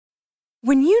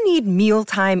When you need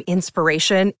mealtime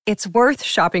inspiration, it's worth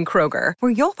shopping Kroger,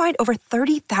 where you'll find over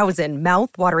 30,000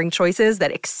 mouth-watering choices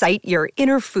that excite your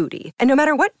inner foodie. And no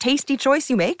matter what tasty choice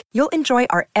you make, you'll enjoy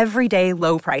our everyday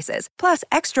low prices, plus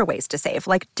extra ways to save,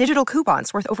 like digital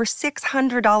coupons worth over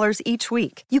 $600 each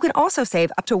week. You can also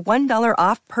save up to $1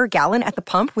 off per gallon at the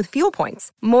pump with fuel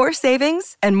points. More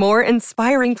savings and more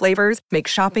inspiring flavors make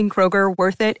shopping Kroger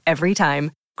worth it every time.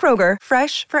 Kroger,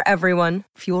 fresh for everyone.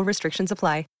 Fuel restrictions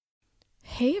apply.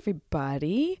 Hey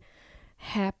everybody,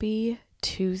 happy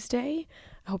Tuesday.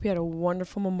 I hope you had a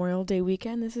wonderful Memorial Day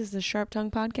weekend. This is the Sharp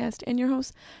Tongue Podcast and your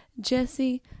host,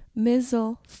 Jessie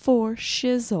Mizzle for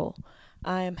Shizzle.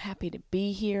 I am happy to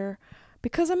be here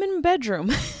because I'm in my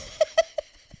bedroom.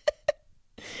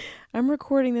 I'm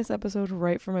recording this episode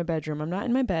right from my bedroom. I'm not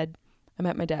in my bed. I'm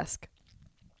at my desk.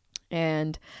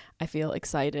 And I feel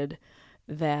excited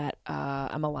that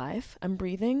I'm alive, I'm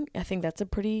breathing. I think that's a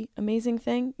pretty amazing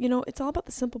thing. You know, it's all about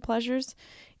the simple pleasures,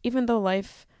 even though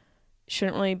life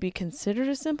shouldn't really be considered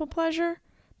a simple pleasure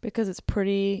because it's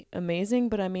pretty amazing.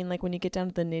 But I mean, like when you get down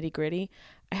to the nitty gritty,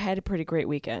 I had a pretty great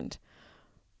weekend.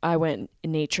 I went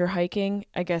nature hiking.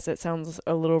 I guess it sounds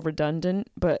a little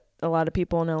redundant, but a lot of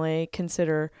people in LA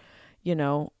consider, you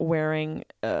know, wearing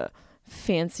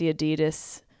fancy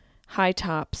Adidas high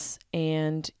tops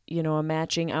and, you know, a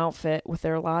matching outfit with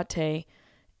their latte,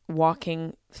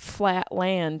 walking flat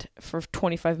land for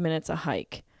 25 minutes a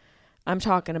hike. I'm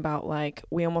talking about like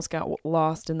we almost got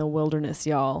lost in the wilderness,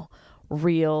 y'all.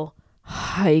 Real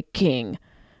hiking.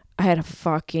 I had a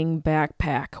fucking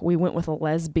backpack. We went with a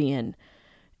lesbian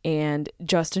and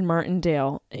Justin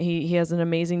Martindale. He has an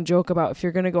amazing joke about if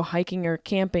you're going to go hiking or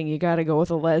camping, you got to go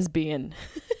with a lesbian.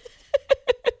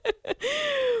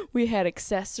 We had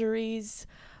accessories.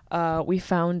 We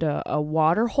found a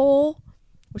water hole,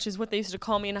 which is what they used to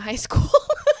call me in high school.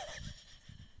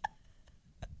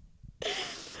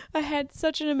 I had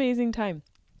such an amazing time.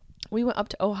 We went up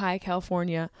to Ojai,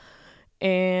 California,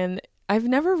 and I've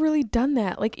never really done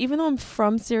that. Like, even though I'm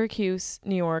from Syracuse,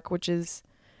 New York, which is,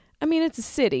 I mean, it's a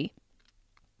city,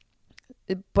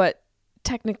 but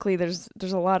technically there's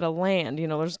a lot of land. You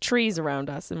know, there's trees around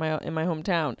us in my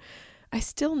hometown. I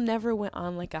still never went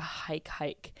on like a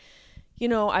hike. You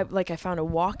know, I found a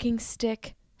walking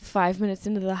stick 5 minutes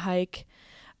into the hike.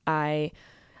 I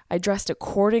dressed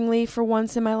accordingly for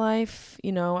once in my life.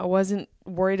 You know, I wasn't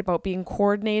worried about being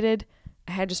coordinated.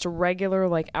 I had just a regular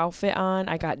like outfit on.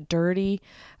 I got dirty.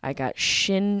 I got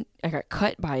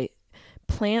cut by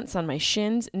plants on my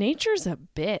shins. Nature's a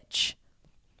bitch.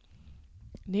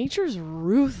 Nature's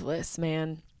ruthless,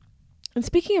 man. And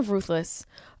speaking of ruthless,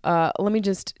 let me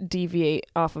just deviate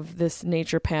off of this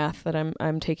nature path that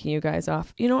I'm taking you guys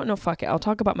off. You know what? No, fuck it. I'll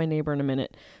talk about my neighbor in a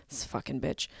minute. This fucking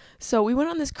bitch. So we went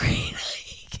on this great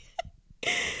hike.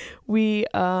 We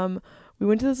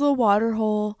went to this little water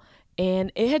hole and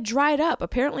it had dried up.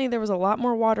 Apparently there was a lot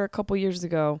more water a couple years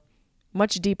ago,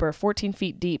 much deeper, 14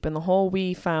 feet deep. And the hole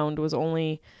we found was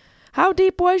only, how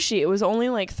deep was she? It was only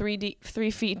like 3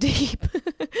 feet deep.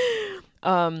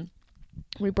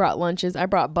 We brought lunches. I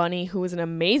brought Bunny, who was an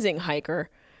amazing hiker.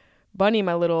 Bunny,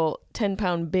 my little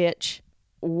 10-pound bitch.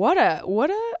 What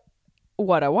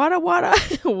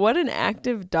an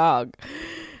active dog.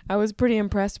 I was pretty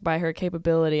impressed by her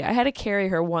capability. I had to carry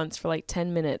her once for like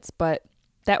 10 minutes, but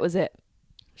that was it.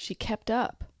 She kept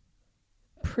up.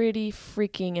 Pretty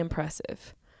freaking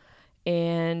impressive.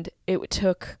 And it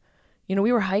took, you know,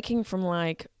 we were hiking from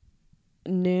like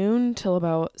noon till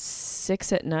about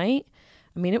 6 at night.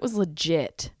 I mean, it was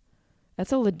legit.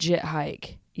 That's a legit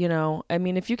hike, you know? I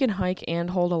mean, if you can hike and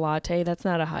hold a latte, that's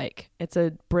not a hike. It's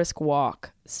a brisk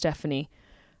walk, Stephanie.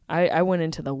 I went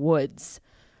into the woods,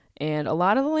 and a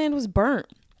lot of the land was burnt.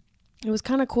 It was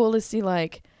kind of cool to see,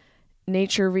 like,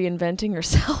 nature reinventing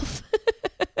herself.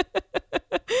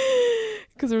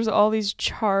 Because there was all these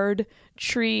charred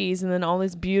trees and then all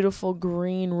this beautiful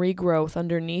green regrowth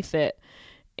underneath it.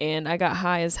 And I got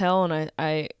high as hell, and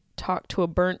I talked to a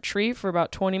burnt tree for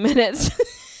about 20 minutes.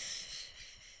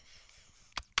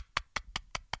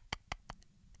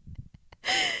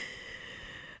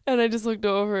 And I just looked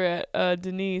over at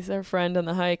Denise, our friend on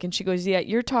the hike, and she goes, "Yeah,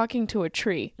 you're talking to a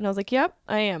tree." And I was like, "Yep,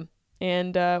 I am."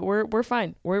 And we're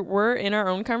fine. We're in our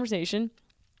own conversation.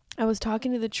 I was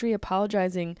talking to the tree,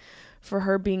 apologizing for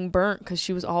her being burnt because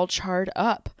she was all charred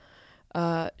up.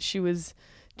 She was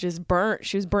just burnt.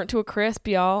 She was burnt to a crisp,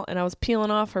 y'all. And I was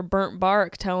peeling off her burnt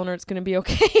bark, telling her it's going to be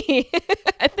okay.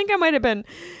 I think I might have been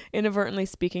inadvertently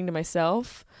speaking to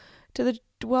myself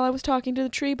while I was talking to the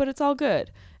tree, but it's all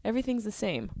good. Everything's the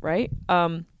same, right?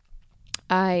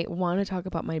 I want to talk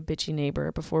about my bitchy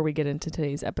neighbor before we get into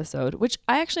today's episode, which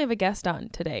I actually have a guest on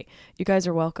today. You guys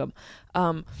are welcome.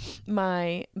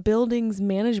 My building's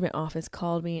management office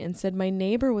called me and said my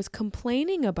neighbor was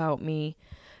complaining about me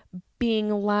being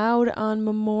loud on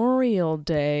Memorial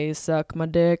Day. Suck my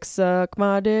dick, I suck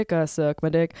my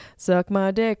dick, suck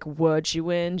my dick. What'd she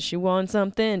win? She won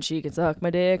something. She can suck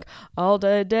my dick all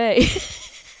day.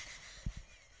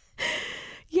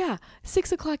 Yeah,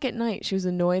 6:00 at night. She was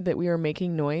annoyed that we were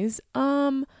making noise.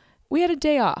 We had a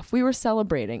day off. We were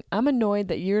celebrating. I'm annoyed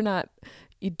that you're not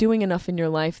doing enough in your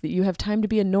life that you have time to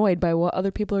be annoyed by what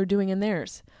other people are doing in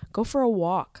theirs. Go for a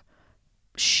walk,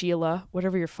 Sheila,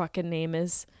 whatever your fucking name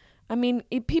is. I mean,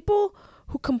 people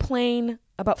who complain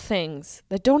about things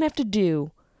that don't have to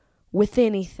do with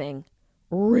anything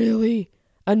really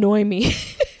annoy me.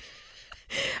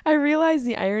 I realize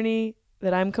the irony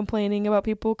that I'm complaining about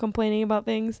people complaining about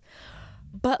things,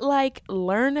 but like,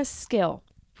 learn a skill.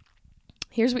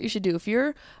 Here's what you should do. If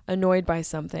you're annoyed by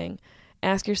something,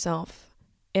 ask yourself,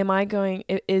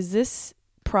 is this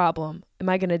problem, am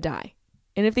I going to die?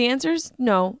 And if the answer is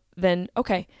no, then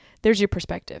okay, there's your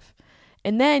perspective.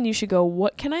 And then you should go,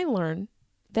 what can I learn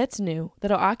that's new,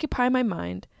 that'll occupy my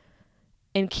mind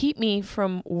and keep me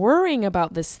from worrying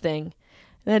about this thing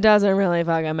that doesn't really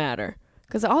fucking matter?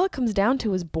 Because all it comes down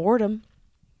to is boredom.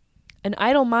 An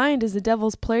idle mind is the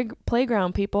devil's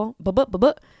playground, people.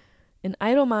 An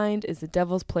idle mind is the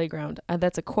devil's playground.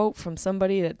 That's a quote from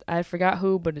somebody that I forgot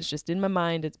who, but it's just in my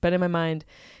mind. It's been in my mind.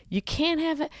 You can't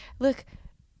have it. Look,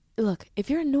 if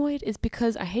you're annoyed, it's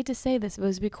because, I hate to say this,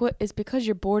 but it's because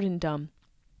you're bored and dumb.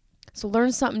 So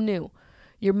learn something new.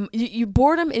 Your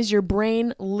boredom is your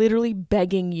brain literally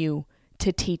begging you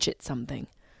to teach it something.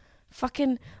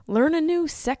 Fucking learn a new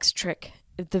sex trick.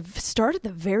 Start at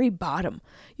the very bottom.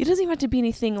 It doesn't even have to be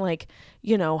anything like,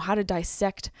 how to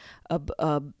dissect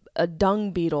a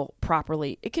dung beetle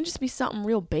properly. It can just be something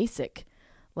real basic.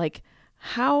 Like,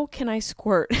 how can I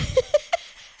squirt?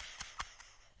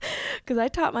 Because I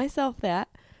taught myself that.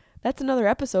 That's another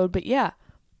episode. But yeah,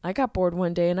 I got bored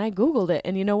one day and I Googled it.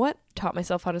 And you know what? Taught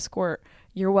myself how to squirt.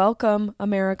 You're welcome,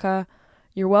 America.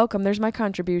 You're welcome. There's my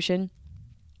contribution.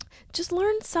 Just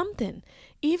learn something.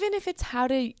 Even if it's how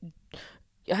to,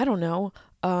 I don't know,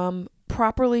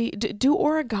 properly do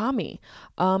origami.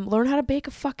 Learn how to bake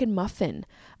a fucking muffin.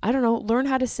 I don't know. Learn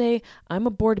how to say, I'm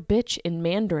a bored bitch in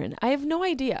Mandarin. I have no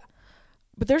idea.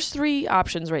 But there's 3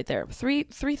 options right there. Three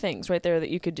things right there that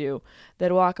you could do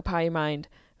that will occupy your mind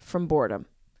from boredom.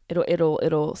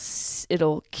 It'll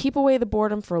keep away the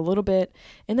boredom for a little bit.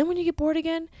 And then when you get bored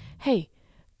again, hey,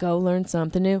 go learn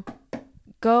something new.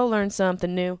 Go learn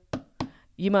something new.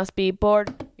 You must be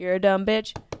bored. You're a dumb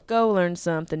bitch. Go learn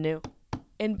something new.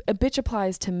 And a bitch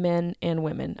applies to men and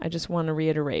women. I just want to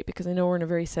reiterate, because I know we're in a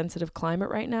very sensitive climate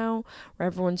right now where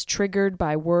everyone's triggered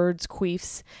by words,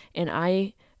 queefs, and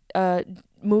eye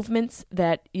movements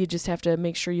that you just have to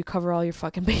make sure you cover all your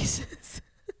fucking bases.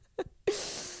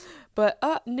 But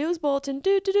news bulletin,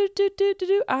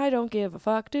 I don't give a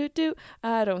fuck,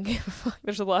 I don't give a fuck.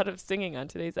 There's a lot of singing on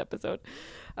today's episode.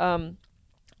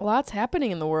 Lots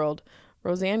happening in the world.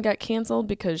 Roseanne got canceled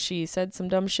because she said some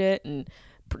dumb shit, and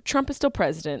Trump is still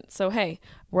president. So hey,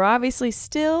 we're obviously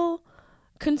still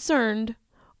concerned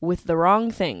with the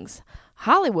wrong things.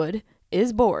 Hollywood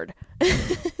is bored.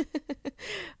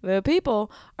 The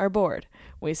people are bored.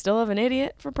 We still have an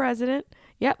idiot for president.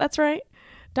 Yep, that's right.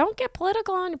 Don't get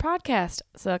political on your podcast.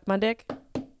 Suck my dick.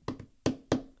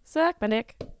 Suck my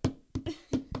dick.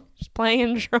 Just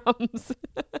playing drums.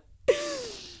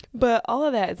 But all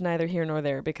of that is neither here nor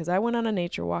there, because I went on a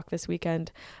nature walk this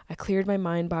weekend. I cleared my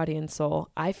mind, body, and soul.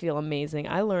 I feel amazing.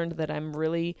 I learned that I'm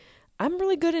really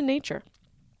good in nature.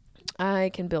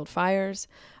 I can build fires.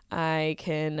 I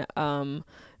can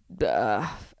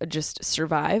just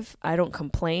survive. I don't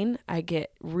complain. I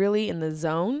get really in the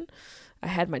zone. I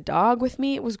had my dog with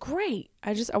me. It was great.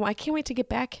 I can't wait to get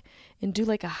back and do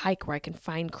like a hike where I can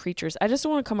find creatures. I just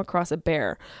don't want to come across a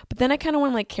bear. But then I kind of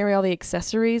want to like carry all the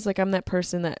accessories. Like, I'm that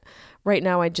person that right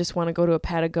now I just want to go to a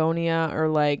Patagonia or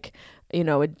like,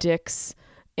 a Dick's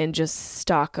and just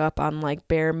stock up on like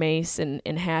bear mace and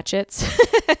hatchets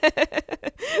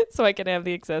so I can have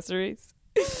the accessories.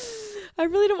 I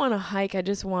really don't want to hike. I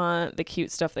just want the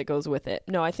cute stuff that goes with it.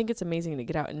 No, I think it's amazing to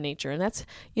get out in nature. And that's,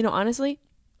 honestly,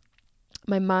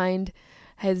 my mind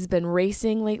has been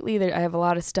racing lately. I have a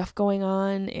lot of stuff going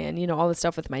on, and, all the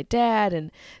stuff with my dad,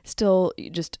 and still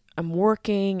just I'm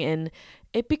working, and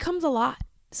it becomes a lot.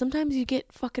 Sometimes you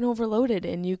get fucking overloaded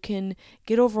and you can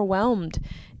get overwhelmed.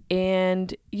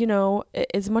 And,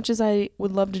 as much as I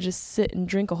would love to just sit and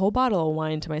drink a whole bottle of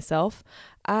wine to myself,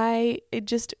 it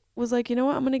just was like, you know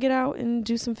what? I'm going to get out and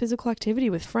do some physical activity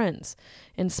with friends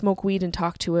and smoke weed and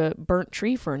talk to a burnt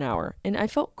tree for an hour. And I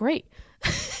felt great.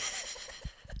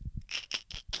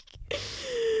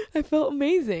 I felt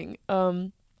amazing.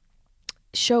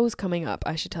 Shows coming up.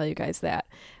 I should tell you guys that.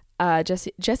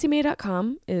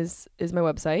 JessieMay.com is my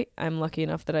website. I'm lucky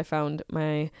enough that I found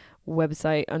my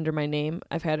website under my name.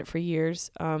 I've had it for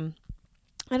years.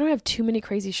 I don't have too many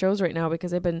crazy shows right now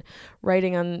because I've been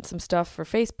writing on some stuff for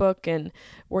Facebook and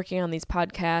working on these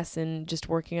podcasts and just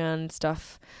working on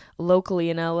stuff locally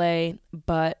in LA.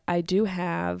 But I do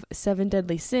have 7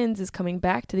 Deadly Sins is coming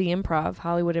back to the Improv,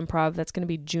 Hollywood Improv. That's going to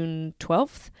be June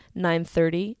 12th,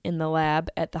 9:30 in the lab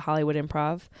at the Hollywood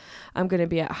Improv. I'm going to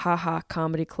be at Haha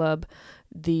Comedy Club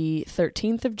the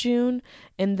 13th of June.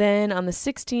 And then on the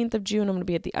 16th of June, I'm going to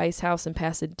be at the Ice House in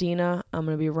Pasadena. I'm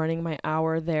going to be running my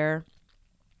hour there.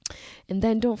 And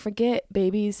then don't forget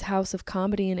Baby's House of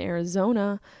Comedy in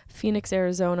Arizona, Phoenix,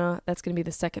 Arizona. That's going to be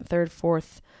the 2nd, 3rd,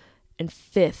 4th, and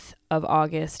 5th of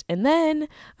August. And then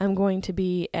I'm going to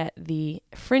be at the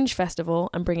Fringe Festival.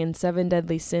 I'm bringing 7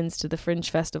 Deadly Sins to the Fringe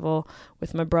Festival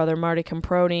with my brother Marty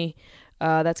Camproni.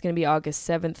 That's going to be August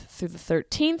 7th through the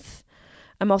 13th.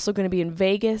 I'm also going to be in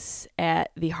Vegas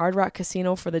at the Hard Rock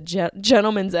Casino for the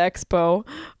Gentleman's Expo,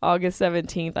 August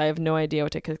 17th. I have no idea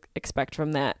what to expect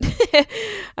from that.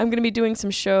 I'm going to be doing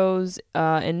some shows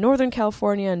in Northern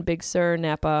California and Big Sur,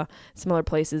 Napa, similar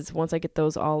places. Once I get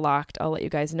those all locked, I'll let you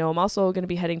guys know. I'm also going to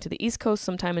be heading to the East Coast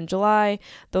sometime in July.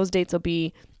 Those dates will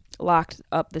be locked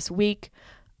up this week.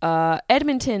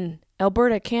 Edmonton,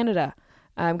 Alberta, Canada.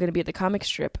 I'm going to be at the Comic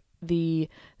Strip the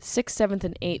 6th, 7th,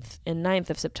 and 8th and 9th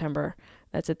of September.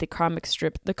 That's at the Comic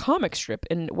Strip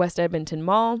in West Edmonton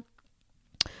Mall.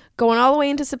 Going all the way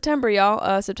into September,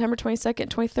 y'all. September 22nd,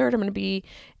 23rd, I'm going to be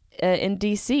in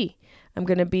D.C. I'm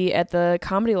going to be at the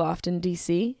Comedy Loft in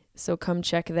D.C., so come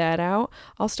check that out.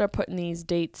 I'll start putting these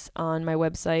dates on my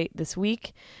website this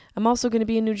week. I'm also going to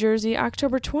be in New Jersey,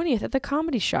 October 20th at the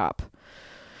Comedy Shop.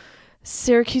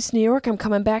 Syracuse, New York, I'm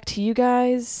coming back to you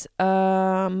guys.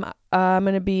 I'm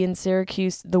going to be in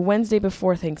Syracuse the Wednesday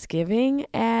before Thanksgiving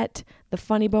at the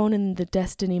Funny Bone in the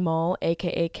Destiny Mall,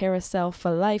 a.k.a. Carousel for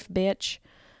Life, bitch.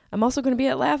 I'm also going to be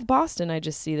at Laugh Boston. I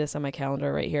just see this on my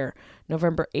calendar right here.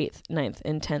 November 8th, 9th,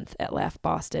 and 10th at Laugh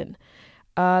Boston.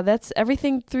 That's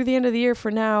everything through the end of the year for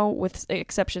now, with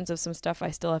exceptions of some stuff I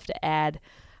still have to add.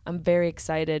 I'm very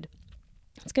excited.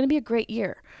 It's going to be a great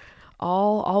year.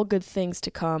 All good things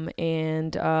to come.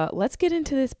 And let's get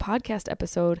into this podcast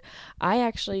episode. I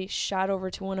actually shot over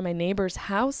to one of my neighbor's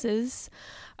houses.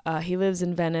 He lives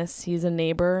in Venice. He's a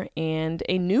neighbor and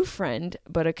a new friend,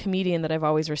 but a comedian that I've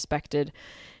always respected.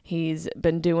 He's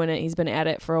been doing it. He's been at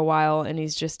it for a while, and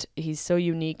he's so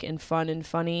unique and fun and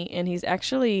funny. And he's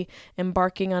actually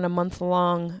embarking on a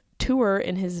month-long tour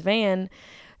in his van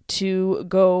to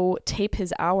go tape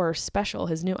his new hour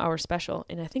special.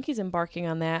 And I think he's embarking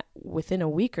on that within a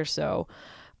week or so.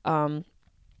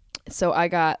 So I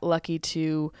got lucky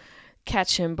to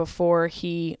catch him before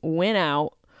he went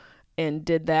out and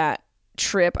did that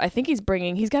trip. I think he's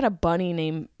got a bunny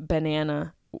named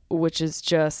Banana, which is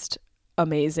just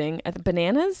amazing.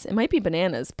 Bananas? It might be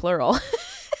bananas, plural.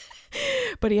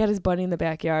 But he had his bunny in the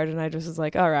backyard, and I just was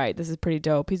like, all right, this is pretty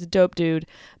dope. He's a dope dude,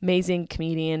 amazing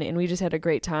comedian, and we just had a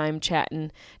great time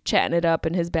chatting it up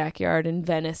in his backyard in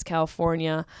Venice,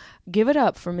 California. Give it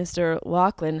up for Mr.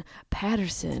 Lachlan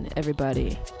Patterson,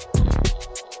 everybody.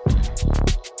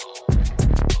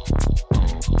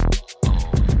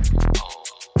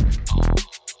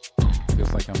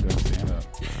 Feels like I'm doing stand-up.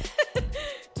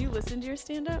 Do you listen to your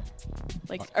stand-up?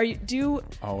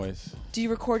 Always. Do you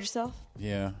record yourself?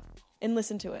 Yeah. And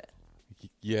listen to it?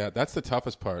 Yeah, that's the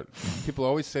toughest part. People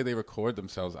always say they record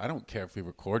themselves. I don't care if you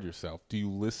record yourself. Do you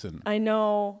listen? I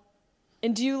know.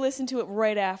 And do you listen to it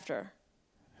right after?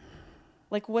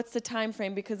 Like, what's the time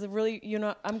frame? Because really,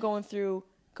 I'm going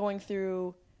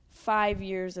through 5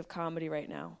 years of comedy right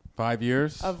now. 5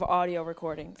 years? Of audio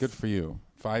recordings. Good for you.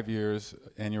 5 years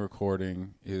and your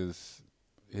recording it's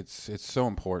so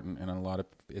important, and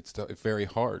it's very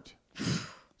hard.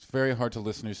 It's very hard to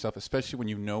listen to yourself, especially when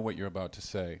you know what you're about to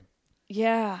say.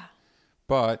 Yeah.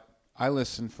 But I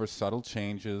listen for subtle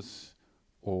changes,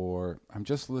 or I'm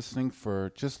just listening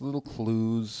for just little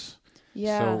clues.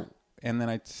 Yeah. And then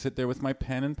I sit there with my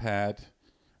pen and pad.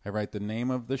 I write the name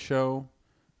of the show.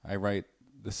 I write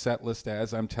the set list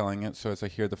as I'm telling it. So as I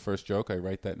hear the first joke, I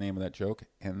write that name of that joke.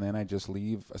 And then I just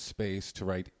leave a space to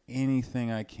write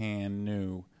anything I can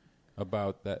new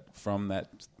about that from that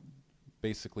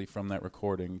basically from that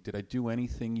recording. Did I do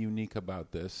anything unique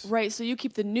about this? Right, so you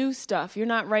keep the new stuff. You're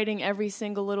not writing every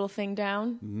single little thing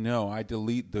down? No, I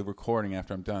delete the recording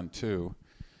after I'm done, too,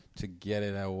 to get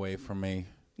it away from me.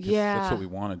 Yeah. That's what we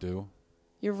want to do.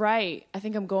 You're right. I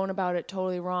think I'm going about it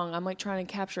totally wrong. I'm like trying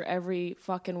to capture every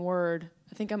fucking word.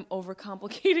 I think I'm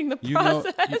overcomplicating the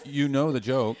process. You know the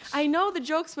jokes. I know the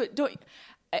jokes, but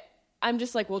I'm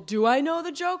just like, well, do I know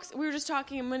the jokes? We were just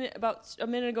talking a minute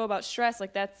ago about stress.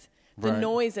 Like that's the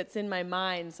noise that's in my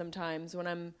mind sometimes when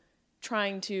I'm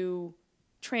trying to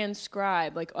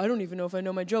transcribe. Like, I don't even know if I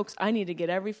know my jokes. I need to get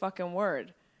every fucking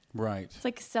word. Right. It's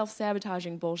like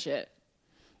self-sabotaging bullshit.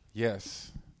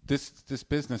 Yes. This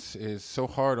business is so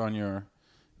hard on your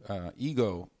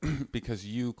ego because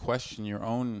you question your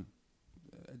own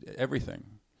everything.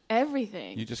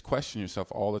 Everything. You just question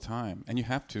yourself all the time. And you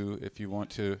have to if you want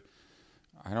to,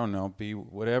 I don't know, be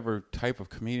whatever type of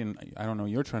comedian, I don't know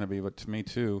you're trying to be, but to me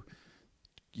too,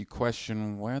 you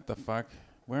question, what the fuck?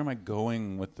 Where am I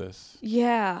going with this?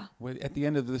 Yeah. At the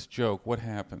end of this joke, what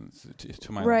happens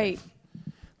to my right. life?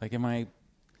 Like,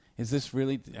 is this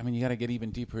really, I mean, you got to get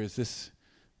even deeper. Is this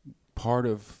part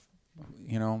of,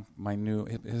 my new,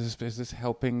 is this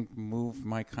helping move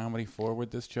my comedy forward,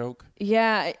 this joke?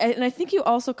 Yeah, and I think you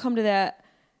also come to that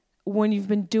when you've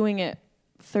been doing it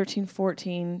 13,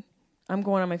 14, I'm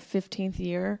going on my 15th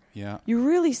year. Yeah. You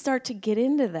really start to get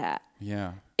into that.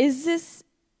 Yeah. Does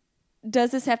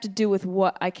this have to do with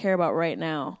what I care about right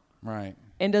now? Right.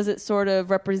 And does it sort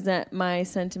of represent my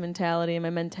sentimentality and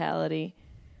my mentality?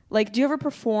 Like, do you ever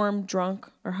perform drunk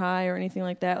or high or anything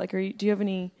like that? Like, do you have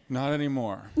any... Not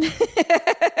anymore.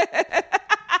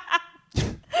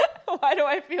 Why do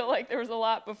I feel like there was a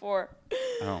lot before?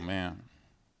 Oh, man.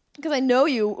 Because I know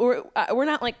you, or we're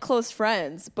not like close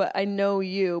friends, but I know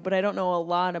you, but I don't know a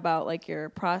lot about like your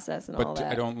process and all that. But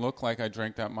I don't look like I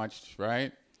drank that much,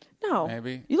 right? No.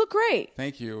 Maybe. You look great.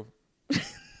 Thank you.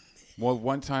 Well,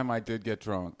 one time I did get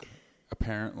drunk.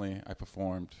 Apparently, I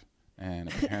performed, and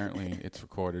apparently it's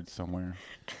recorded somewhere,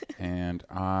 and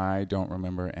I don't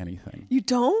remember anything. You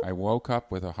don't? I woke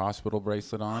up with a hospital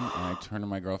bracelet on, and I turned to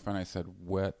my girlfriend. I said,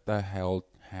 "What the hell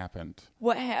happened?"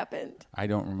 What happened? I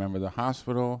don't remember the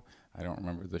hospital. I don't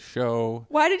remember the show.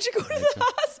 Why did you go to the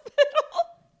hospital?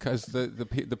 Because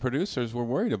the producers were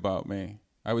worried about me.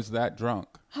 I was that drunk.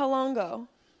 How long ago?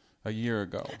 A year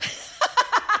ago.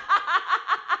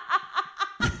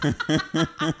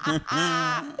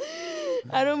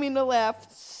 I don't mean to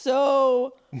laugh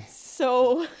so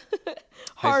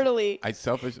heartily. I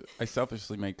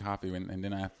selfishly made coffee and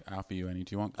didn't offer you any.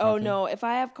 Do you want coffee? Oh no, if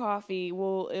I have coffee,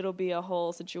 it'll be a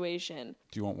whole situation.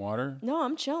 Do you want water? No,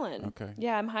 I'm chilling. Okay.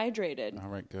 Yeah, I'm hydrated. All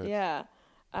right, good. Yeah.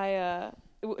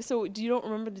 So do you don't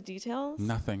remember the details?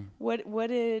 Nothing. What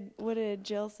did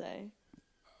Jill say?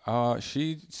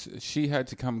 She had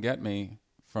to come get me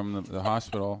from the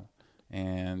hospital.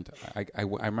 And I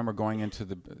remember going into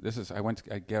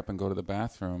I get up and go to the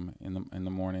bathroom in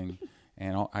the morning,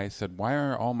 and I said, "Why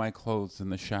are all my clothes in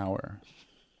the shower?"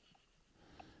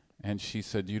 And she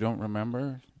said, "You don't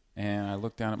remember?" And I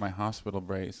looked down at my hospital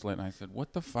bracelet and I said,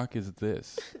 "What the fuck is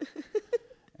this?"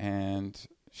 And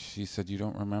she said, "You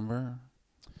don't remember?"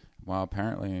 Well,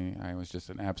 apparently I was just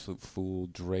an absolute fool,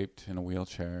 draped in a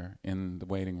wheelchair in the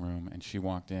waiting room, and she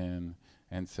walked in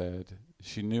and said,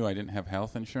 she knew I didn't have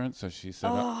health insurance, so she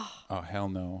said, oh hell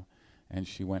no. And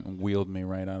she went and wheeled me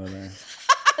right out of there.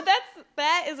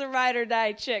 That is a ride or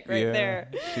die chick right there.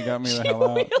 She got me the hell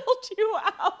out. She wheeled you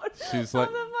out She's of like,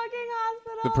 the fucking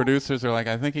hospital. The producers are like,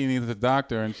 I think he needs a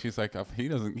doctor. And she's like,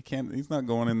 he's not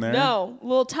going in there. No, a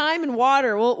little time and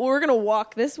water. We're going to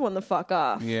walk this one the fuck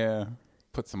off. Yeah.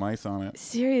 Put some ice on it.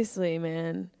 Seriously,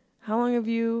 man. How long have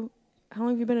you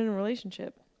been in a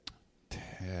relationship?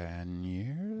 10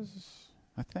 years,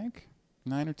 I think.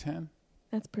 9 or 10.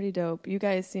 That's pretty dope. You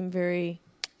guys seem very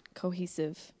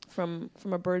cohesive from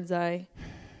a bird's eye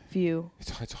view.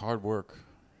 It's hard work.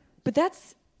 But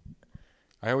that's...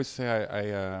 I always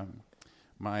say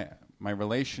my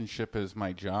relationship is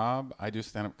my job. I do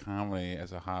stand-up comedy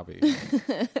as a hobby.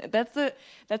 That's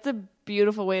a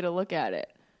beautiful way to look at it.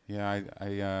 Yeah,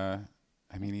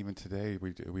 I mean, even today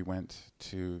we went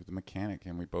to the mechanic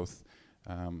and we both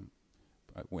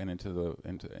went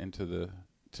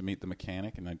to meet the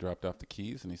mechanic, and I dropped off the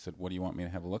keys, and he said, "What do you want me to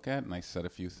have a look at?" And I said a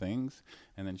few things,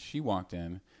 and then she walked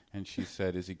in and she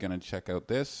said, "Is he going to check out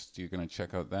this? Are you going to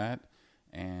check out that?"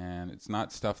 And it's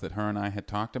not stuff that her and I had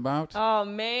talked about. Oh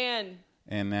man!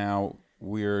 And now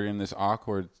we're in this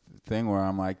awkward thing where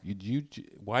I'm like,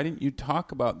 why didn't you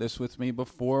talk about this with me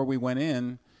before we went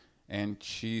in? And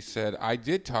she said, I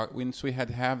did talk, once we had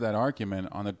to have that argument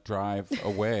on the drive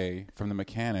away from the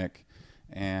mechanic.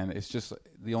 And it's just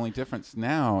the only difference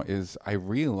now is I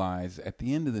realize at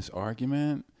the end of this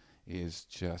argument is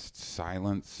just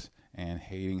silence and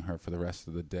hating her for the rest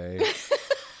of the day.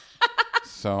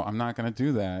 So I'm not going to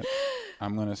do that.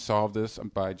 I'm going to solve this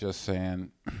by just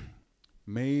saying,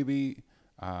 maybe,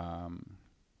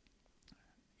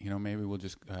 maybe we'll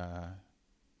just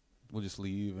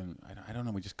leave, and I don't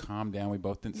know. We just calmed down. We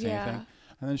both didn't say anything,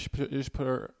 and then she just put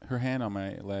her hand on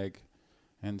my leg,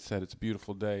 and said, "It's a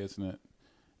beautiful day, isn't it?"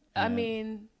 And I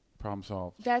mean, problem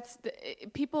solved. That's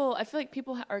people. I feel like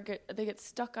people they get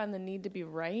stuck on the need to be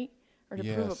right or to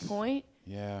prove a point.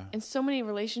 Yeah. And so many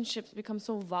relationships become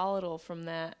so volatile from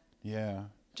that. Yeah.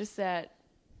 Just that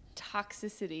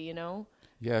toxicity, you know?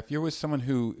 Yeah, if you're with someone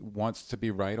who wants to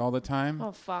be right all the time,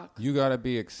 oh fuck, you got to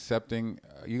be accepting.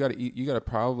 You got to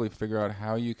probably figure out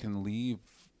how you can leave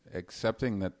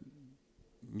accepting that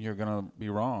you're gonna be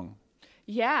wrong.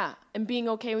 Yeah, and being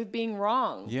okay with being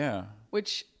wrong. Yeah,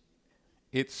 which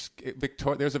there's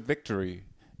a victory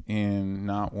in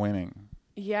not winning.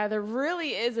 Yeah, there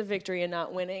really is a victory in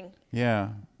not winning. Yeah,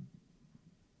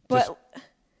 but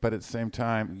at the same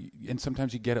time, and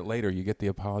sometimes you get it later. You get the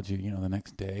apology, the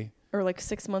next day. Or like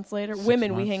 6 months later.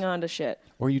 Women, we hang on to shit.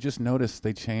 Or you just notice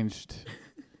they changed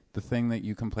the thing that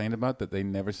you complained about that they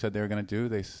never said they were going to do.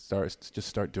 They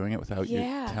start doing it without you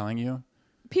telling you.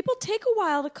 People take a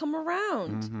while to come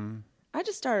around. Mm-hmm. I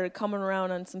just started coming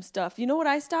around on some stuff. You know what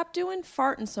I stopped doing?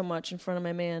 Farting so much in front of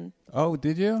my man. Oh,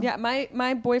 did you? Yeah,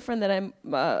 my boyfriend that I'm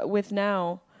with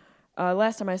now,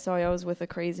 last time I saw you, I was with a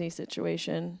crazy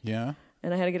situation. Yeah?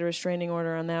 And I had to get a restraining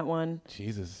order on that one.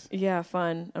 Jesus. Yeah,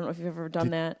 fun. I don't know if you've ever done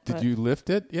that. Did you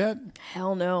lift it yet?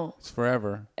 Hell no. It's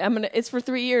forever. It's for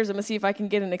 3 years. I'm gonna see if I can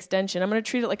get an extension. I'm gonna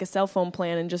treat it like a cell phone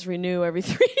plan and just renew every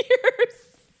 3 years.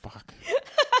 Fuck.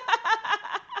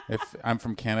 If I'm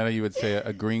from Canada, you would say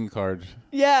a green card.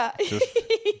 Yeah.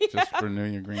 Just renew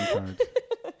your green card.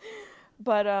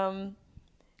 But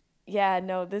yeah,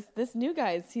 no. This new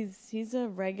guy, he's a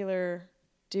regular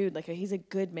dude. Like he's a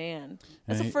good man.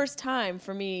 That's the first time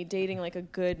for me dating like a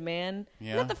good man.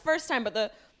 Yeah. Not the first time, but the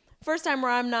first time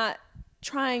where I'm not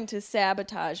trying to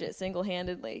sabotage it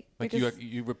single-handedly. Like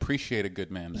you appreciate a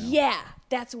good man now. Yeah,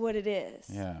 that's what it is.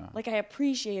 Yeah. Like I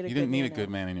appreciate a good man. You didn't need a now. good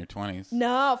man in your 20s.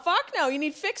 No, fuck no. You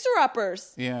need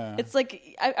fixer-uppers. Yeah. It's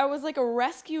like I was like a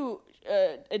rescue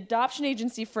adoption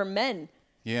agency for men.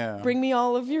 Yeah. Bring me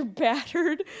all of your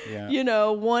battered,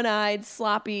 one-eyed,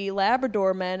 sloppy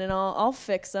Labrador men, and I'll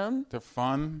fix them. They're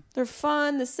fun. They're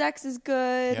fun. The sex is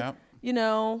good. Yep.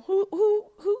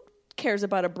 Who cares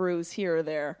about a bruise here or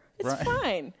there? It's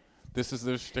fine. This is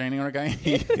the restraining order guy.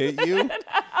 He hit you. No.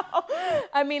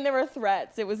 I mean, there were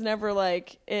threats. It was never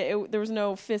like there was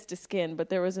no fist to skin, but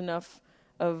there was enough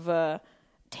of a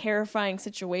terrifying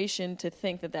situation to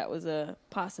think that was a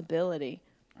possibility.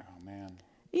 Oh man.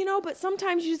 But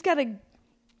sometimes you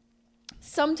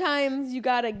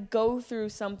gotta go through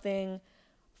something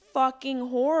fucking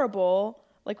horrible.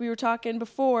 Like we were talking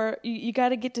before, you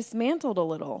gotta get dismantled a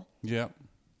little. Yep.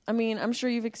 I mean, I'm sure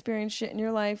you've experienced shit in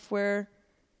your life where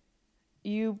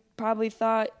you probably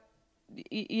thought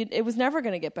it was never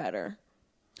gonna get better.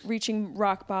 Reaching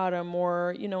rock bottom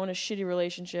or, in a shitty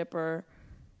relationship or,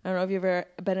 I don't know, have you ever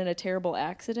been in a terrible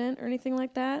accident or anything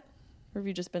like that? Or have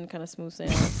you just been kind of smooth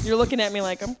sailing? You're looking at me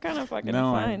like I'm kind of fucking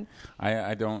fine.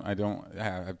 I don't.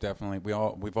 I've definitely.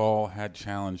 We've all had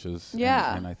challenges.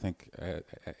 Yeah. And I think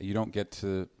you don't get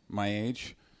to my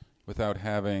age without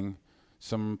having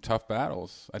some tough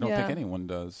battles. I don't think anyone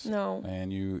does. No.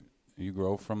 And you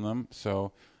grow from them.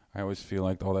 So I always feel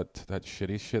like all that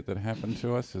shitty shit that happened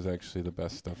to us is actually the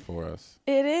best stuff for us.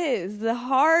 It is. The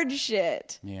hard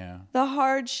shit. Yeah. The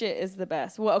hard shit is the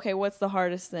best. Well, okay, what's the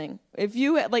hardest thing? If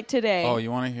you, like today. Oh,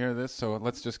 you want to hear this? So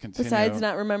let's just continue. Besides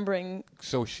not remembering.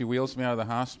 So she wheels me out of the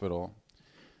hospital.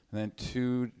 And then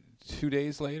two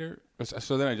days later,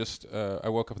 so then I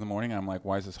woke up in the morning and I'm like,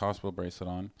 why is this hospital bracelet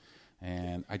on?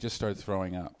 And I just started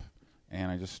throwing up.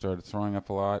 And I just started throwing up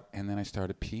a lot. And then I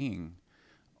started peeing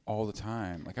all the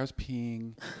time. Like I was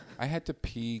peeing. I had to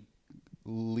pee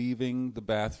leaving the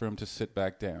bathroom to sit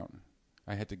back down.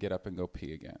 I had to get up and go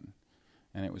pee again.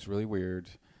 And it was really weird.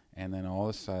 And then all of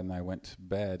a sudden I went to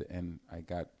bed and I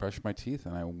brushed my teeth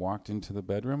and I walked into the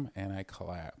bedroom and I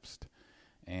collapsed.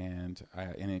 And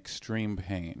in extreme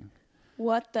pain.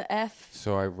 What the F?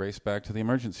 So I raced back to the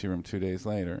emergency room 2 days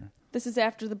later. This is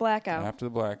after the blackout. After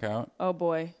the blackout. Oh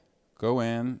boy. Go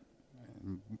in.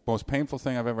 Most painful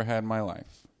thing I've ever had in my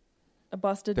life. A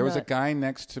busted There nut. was a guy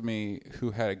next to me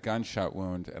who had a gunshot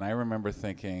wound, and I remember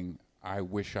thinking, I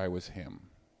wish I was him.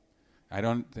 I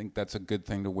don't think that's a good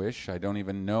thing to wish. I don't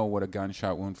even know what a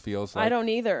gunshot wound feels like. I don't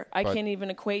either. I can't even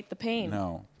equate the pain.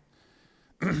 No.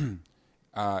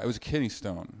 It was a kidney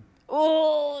stone.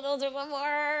 Oh, those are the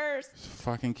worst.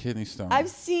 Fucking kidney stone. I've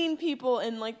seen people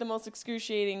in like the most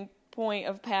excruciating point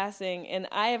of passing, and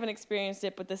I haven't experienced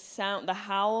it, but the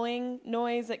howling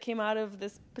noise that came out of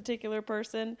this particular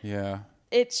person. Yeah.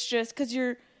 It's just because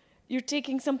you're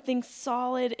taking something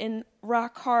solid and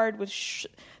rock hard with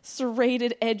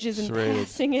serrated edges and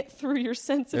passing it through your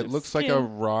sensitive It looks skin. like a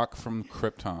rock from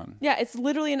Krypton. Yeah, it's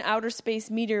literally an outer space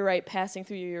meteorite passing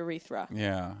through your urethra.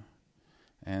 Yeah.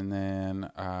 And then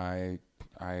I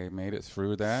made it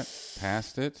through that,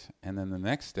 passed it, and then the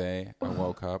next day I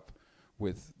woke up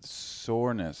with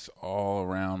soreness all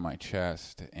around my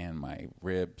chest and my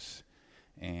ribs,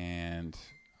 and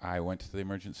I went to the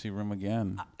emergency room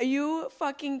again. Are you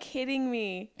fucking kidding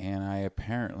me? And I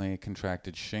apparently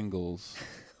contracted shingles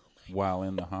while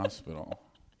in the hospital.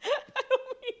 I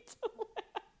don't mean to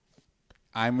laugh.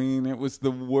 I mean, it was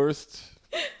the worst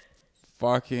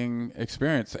fucking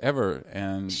experience ever.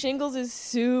 And Shingles is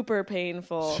super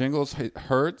painful. shingles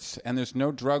hurts, and there's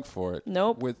no drug for it.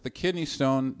 Nope. With the kidney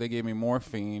stone, they gave me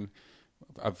morphine.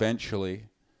 Eventually,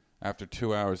 after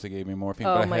 2 hours, they gave me morphine,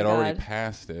 Oh, but I my had already God.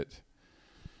 passed it.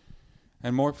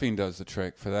 And morphine does the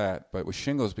trick for that. But with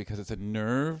shingles, because it's a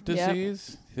nerve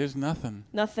disease, there's nothing.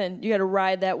 Nothing. You got to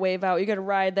ride that wave out. You got to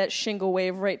ride that shingle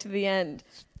wave right to the end.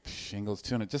 Shingles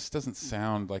too, and it just doesn't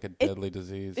sound like a deadly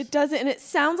disease. It doesn't, and it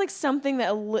sounds like something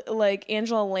that like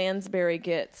Angela Lansbury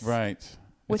gets. Right.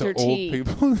 With It's her old tea.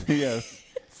 people. Yes.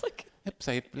 It's like Oops,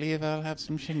 I believe I'll have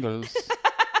some shingles.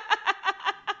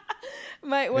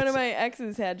 one of my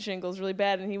exes had shingles really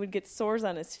bad, and he would get sores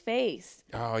on his face.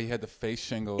 Oh, you had the face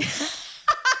shingles.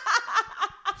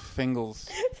 Fingles.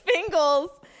 Fingles.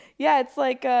 Yeah, it's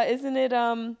like isn't it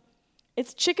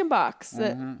it's chickenpox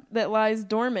that lies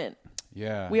dormant.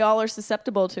 Yeah. We all are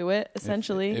susceptible to it,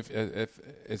 essentially. If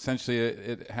essentially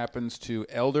it happens to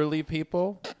elderly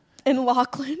people In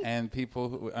Lachlan. and people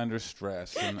who under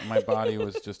stress, and my body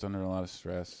was just under a lot of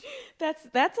stress.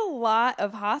 That's a lot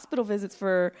of hospital visits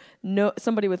for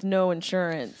somebody with no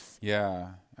insurance. Yeah.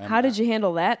 How did you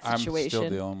handle that I'm situation? still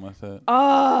dealing with it.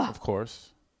 Oh, Of course.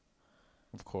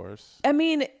 Of course. I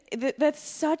mean, that's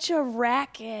such a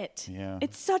racket. Yeah.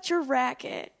 It's such a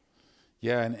racket.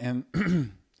 Yeah,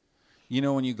 and you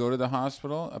know, when you go to the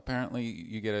hospital,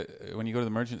 apparently when you go to the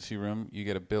emergency room, you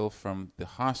get a bill from the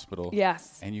hospital.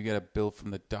 Yes. And you get a bill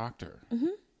from the doctor.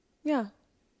 Yeah.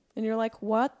 And you're like,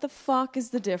 what the fuck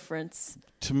is the difference?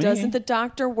 To me, Doesn't the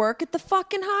doctor work at the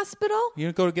fucking hospital?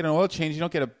 you go to get an oil change, you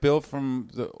don't get a bill from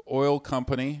the oil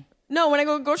company. No, when I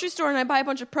go to the grocery store and I buy a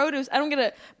bunch of produce, I don't get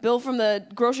a bill from the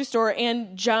grocery store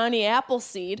and Johnny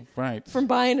Appleseed Right. from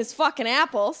buying his fucking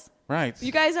apples. Right.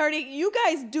 You guys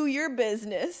do your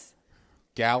business.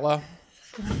 Gala,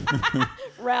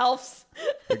 Ralph's.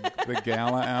 the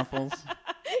Gala apples.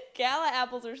 Gala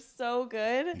apples are so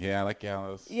good. Yeah, I like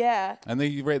Galas. Yeah. And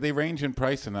they range in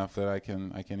price enough that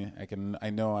I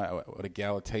know what a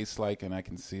Gala tastes like, and I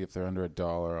can see if they're under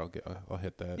 $1. I'll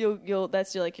hit that.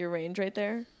 That's your range right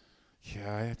there.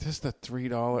 Yeah, just the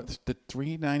 $3, the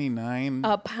 $3.99.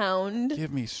 A pound.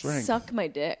 Give me strength. Suck my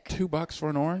dick. $2 for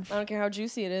an orange? I don't care how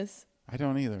juicy it is. I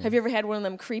don't either. Have you ever had one of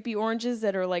them creepy oranges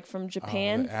that are like from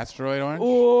Japan? The asteroid orange?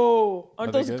 Oh, aren't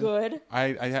Are they those good?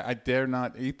 I dare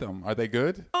not eat them. Are they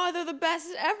good? Oh, they're the best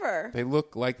ever. They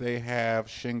look like they have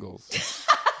shingles.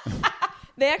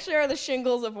 They actually are the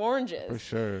shingles of oranges. For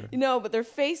sure. You know, but their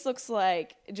face looks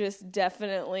like just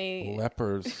definitely.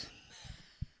 Lepers.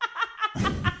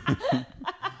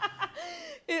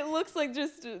 It looks like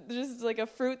just like a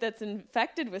fruit that's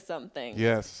infected with something.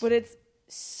 Yes. But it's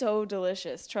so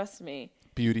delicious. Trust me.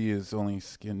 Beauty is only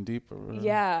skin deep. Or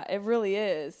Yeah, it really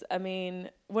is. I mean,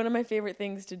 one of my favorite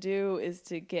things to do is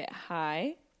to get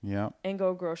high Yeah. and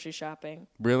go grocery shopping.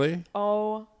 Really?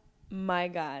 Oh my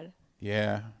God.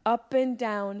 Yeah. Up and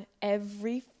down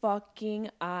every fucking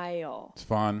aisle. It's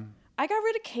fun. I got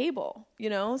rid of cable,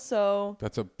 so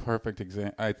That's a perfect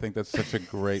example. I think that's such a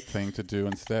great thing to do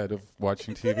instead of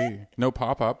watching TV. No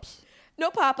pop-ups.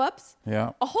 no pop-ups.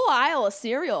 Yeah. A whole aisle of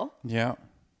cereal. Yeah.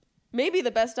 Maybe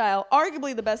the best aisle,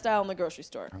 arguably the best aisle in the grocery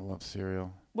store. I love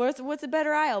cereal. What's a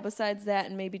better aisle besides that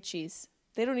and maybe cheese?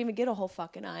 They don't even get a whole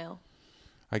fucking aisle.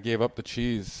 I gave up the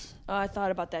cheese. Oh, I thought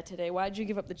about that today. Why'd you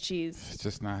give up the cheese? It's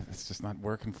just not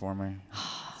working for me.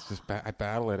 It's just I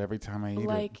battle it every time I eat it.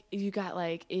 Like, you got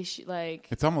issue,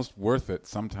 It's almost worth it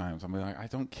sometimes. I'm like, I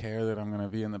don't care that I'm going to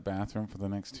be in the bathroom for the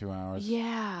next 2 hours.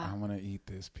 yeah. I'm going to eat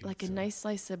this pizza. Like a nice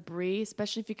slice of brie,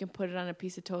 especially if you can put it on a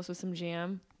piece of toast with some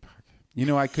jam.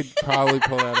 I could probably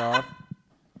pull that off.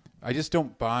 I just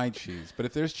don't buy cheese. But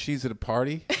if there's cheese at a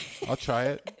party, I'll try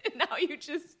it. Now you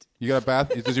just... You got a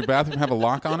bath? Does your bathroom have a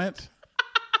lock on it?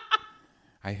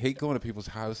 I hate going to people's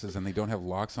houses and they don't have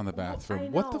locks on the bathroom. I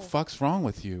What the know. fuck's wrong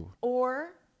with you?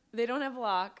 Or they don't have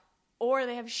lock, or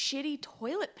they have shitty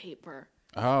toilet paper.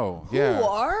 Oh, yeah. Who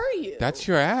are you? That's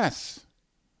your ass.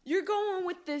 You're going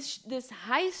with this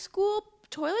high school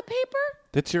toilet paper?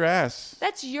 That's your ass.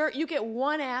 That's you get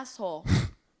one asshole.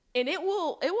 And it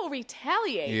will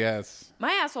retaliate. Yes.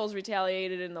 My asshole's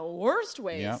retaliated in the worst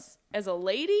ways. Yep. As a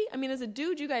lady, I mean, as a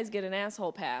dude, you guys get an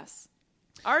asshole pass.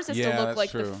 Ours has to Yeah, look that's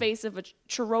like true. the face of a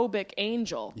cherubic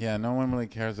angel. Yeah, no one really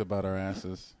cares about our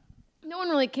asses. No one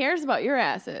really cares about your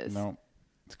asses. No.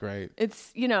 It's great.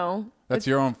 It's, That's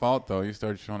your own fault, though. You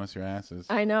started showing us your asses.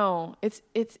 I know. It's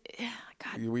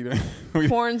God, We don't.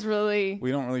 porn's really.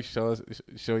 We don't really show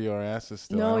you our asses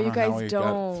still. No, I don't you know how guys we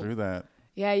don't. Got through that.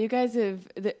 Yeah, you guys have.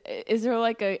 Is there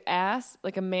like a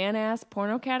man ass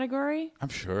porno category? I'm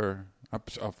sure.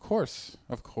 Of course.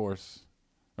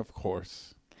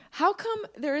 How come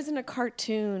there isn't a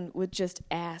cartoon with just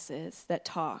asses that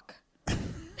talk?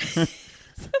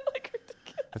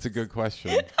 That's a good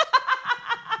question.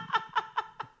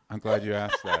 I'm glad you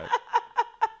asked that.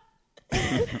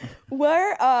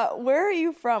 Where are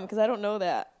you from? Because I don't know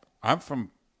that. I'm from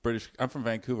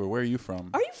Vancouver. Where are you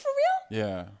from? Are you for real?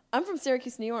 Yeah. I'm from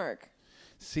Syracuse, New York.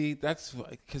 See, that's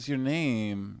because your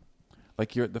name,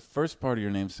 like the first part of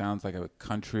your name sounds like a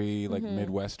country, like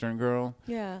Midwestern girl.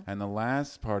 Yeah. And the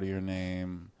last part of your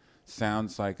name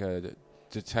sounds like a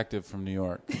detective from New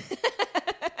York.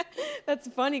 That's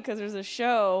funny because there's a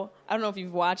show. I don't know if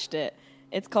you've watched it.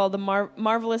 It's called The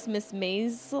Marvelous Miss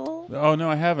Maisel. Oh, no,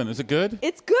 I haven't. Is it good?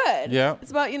 It's good. Yeah. It's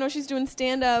about, she's doing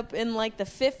stand-up in like the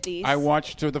 50s. I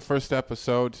watched the first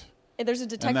episode. And there's a And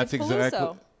detective that's exactly.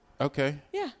 Peluso. Okay.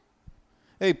 Yeah.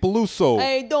 Hey, Peluso.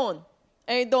 Hey, Don.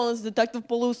 Hey, Don, it's Detective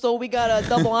Peluso. We got a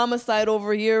double homicide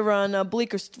over here on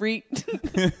Bleecker Street.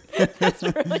 That's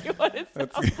really what it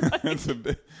sounds like.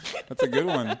 That's a good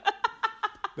one.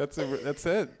 That's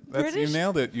it. You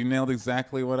nailed it. You nailed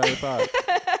exactly what I thought.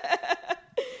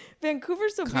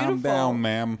 Vancouver's so Calm beautiful. down,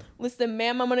 ma'am. Listen,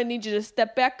 ma'am, I'm going to need you to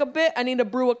step back a bit. I need to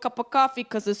brew a cup of coffee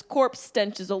because this corpse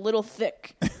stench is a little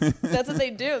thick. That's what they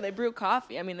do. They brew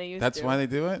coffee. I mean, they used to. That's why they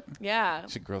do it? Yeah.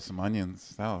 Should grill some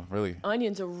onions. Oh, really?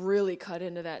 Onions are really cut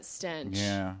into that stench.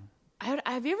 Yeah.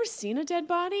 Have you ever seen a dead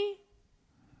body?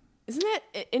 Isn't that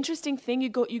an interesting thing? You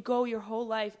go your whole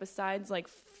life besides like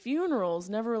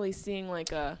funerals, never really seeing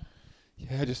like a...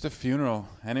 Yeah, just a funeral.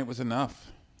 And it was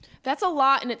enough. That's a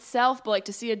lot in itself, but like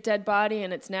to see a dead body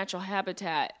in its natural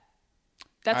habitat,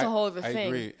 that's a whole other thing. I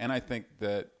agree. And I think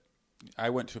that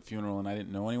I went to a funeral and I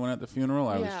didn't know anyone at the funeral.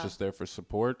 I was just there for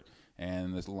support.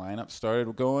 And this lineup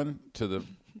started going to the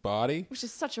body. Which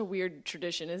is such a weird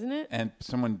tradition, isn't it? And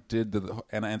someone did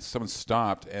and someone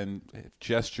stopped and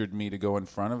gestured me to go in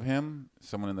front of him,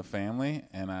 someone in the family.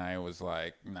 And I was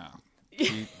like, no,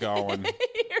 keep going.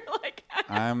 You're like...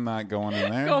 I'm not going in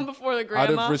there. Going before the grandma.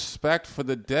 Out of respect for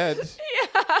the dead.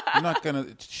 Yeah. I'm not going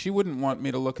to... She wouldn't want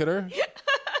me to look at her.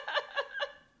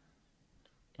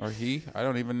 Or he. I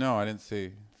don't even know. I didn't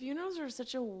see. Funerals are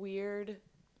such a weird...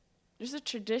 There's a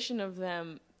tradition of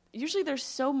them. Usually they're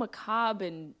so macabre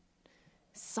and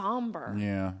somber.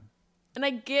 Yeah. And I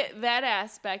get that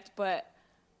aspect, but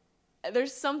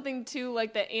there's something to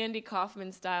like the Andy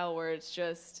Kaufman style where it's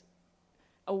just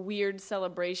a weird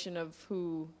celebration of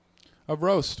who... A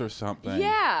roast or something.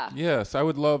 Yeah. Yes, I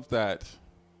would love that.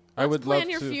 I would love plan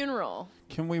your to. funeral.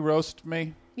 Can we roast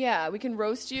me? Yeah, we can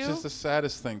roast you. It's just the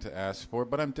saddest thing to ask for,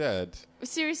 but I'm dead.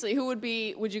 Seriously,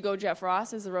 would you go Jeff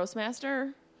Ross as the roast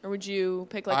master? Or would you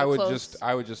pick like I a would close...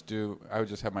 I would just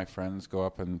have my friends go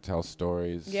up and tell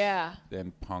stories. Yeah.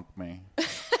 And punk me.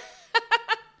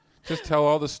 Just tell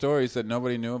all the stories that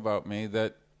nobody knew about me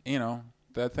that, that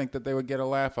I think that they would get a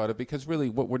laugh out of, because really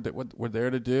what we're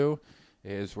there to do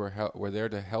is we're there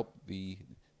to help the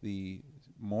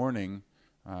mourning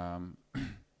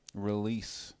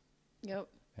release Yep.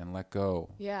 and let go.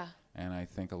 Yeah. And I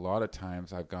think a lot of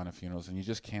times I've gone to funerals and you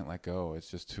just can't let go. It's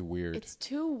just too weird. It's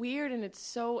too weird, and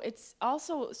it's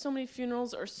also so many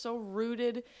funerals are so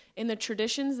rooted in the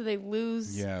traditions that they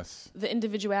lose the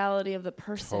individuality of the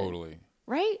person. Totally.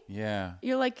 Right? Yeah.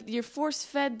 You're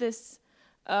force-fed this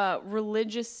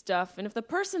religious stuff, and if the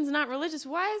person's not religious,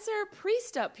 why is there a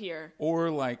priest up here? Or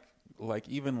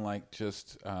even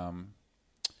just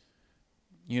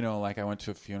like I went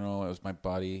to a funeral. It was my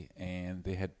buddy, and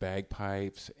they had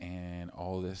bagpipes and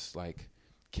all this like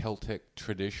Celtic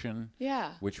tradition.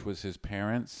 Yeah. Which was his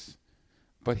parents,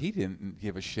 but he didn't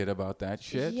give a shit about that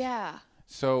shit. Yeah.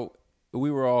 So we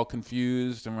were all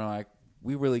confused, and we're like,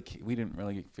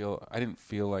 I didn't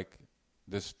feel like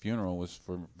this funeral was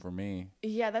for me.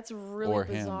 Yeah, that's really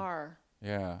bizarre.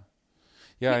 Yeah.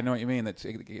 Yeah, I know what you mean.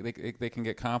 They can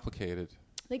get complicated.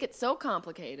 They get so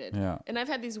complicated. Yeah. And I've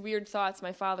had these weird thoughts.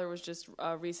 My father was just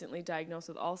recently diagnosed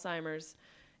with Alzheimer's.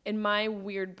 And my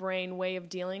weird brain way of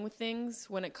dealing with things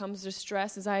when it comes to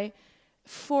stress is I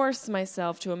force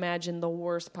myself to imagine the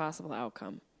worst possible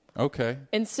outcome. Okay.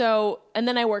 And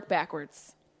then I work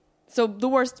backwards. So the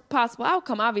worst possible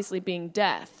outcome obviously being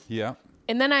death. Yeah.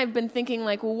 And then I've been thinking,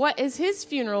 like, well, what is his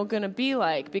funeral going to be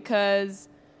like? Because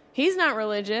he's not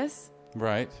religious.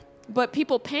 Right. But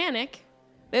people panic.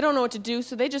 They don't know what to do,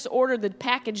 so they just order the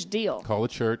package deal. Call the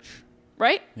church.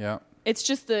 Right? Yeah. It's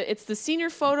the senior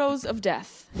photos of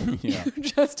death. Yeah. You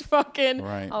just fucking,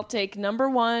 Right. I'll take number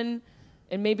 1,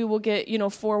 and maybe we'll get,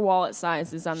 4 wallet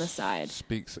sizes on the side.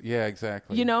 Yeah,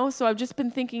 exactly. So I've just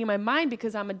been thinking in my mind,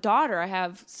 because I'm a daughter, I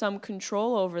have some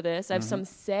control over this. I have some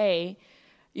say.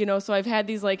 So I've had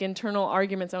these like internal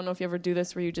arguments. I don't know if you ever do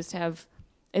this where you just have,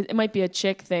 it might be a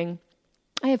chick thing.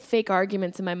 I have fake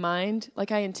arguments in my mind.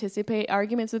 Like I anticipate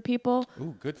arguments with people.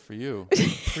 Ooh, good for you.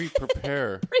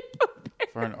 Prepare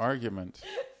for an argument.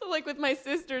 So like with my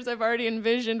sisters, I've already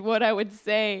envisioned what I would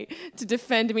say to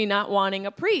defend me not wanting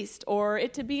a priest or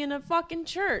it to be in a fucking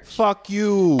church. Fuck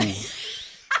you.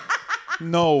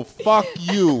 No, fuck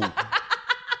you.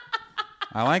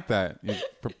 I like that. You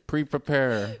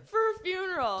prepare. For a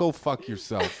funeral. Go fuck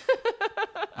yourself.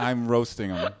 I'm roasting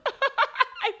him.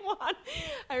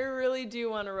 I really do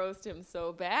want to roast him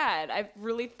so bad. I've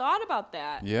really thought about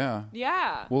that. Yeah.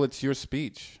 Yeah. Well, it's your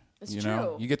speech. It's you true.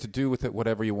 know, you get to do with it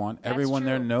whatever you want. That's Everyone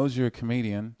there true. knows you're a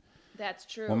comedian. That's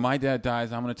true. When my dad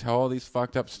dies, I'm going to tell all these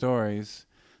fucked up stories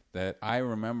that I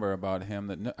remember about him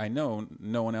that I know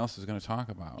no one else is going to talk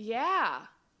about. Yeah.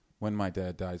 When my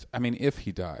dad dies. I mean, if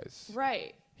he dies.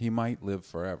 Right. He might live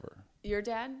forever. Your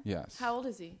dad? Yes. How old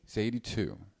is he? He's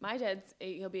 82. My dad's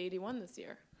he'll be 81 this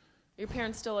year. Your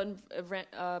parents still in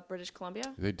British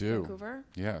Columbia? They do. Vancouver?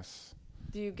 Yes.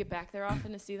 Do you get back there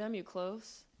often to see them? You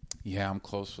close? Yeah, I'm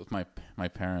close with my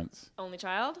parents. Only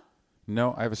child?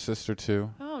 No, I have a sister too.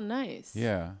 Oh, nice.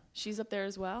 Yeah. She's up there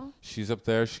as well? She's up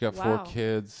there. She got Wow. 4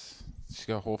 kids. She's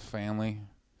got a whole family.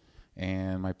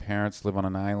 And my parents live on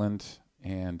an island.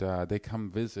 And they come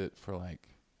visit for like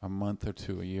a month or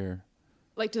 2 a year.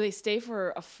 Like, do they stay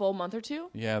for a full month or 2?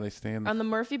 Yeah, they stay On the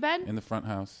Murphy bed? in the front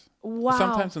house. Wow.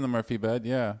 Sometimes in the Murphy bed,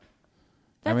 yeah.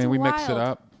 That's I mean, we mix it wild.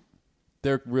 up.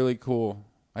 They're really cool.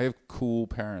 I have cool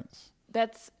parents.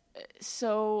 That's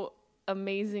so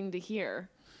amazing to hear.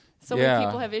 So Yeah. many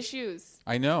people have issues.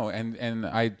 I know, and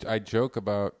I joke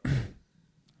about.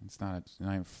 It's not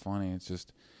even funny. It's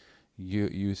just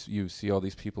you see all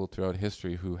these people throughout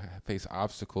history who face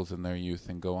obstacles in their youth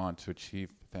and go on to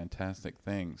achieve fantastic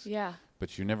things. Yeah.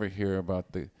 But you never hear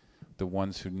about the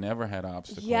ones who never had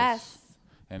obstacles. Yes.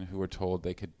 And who were told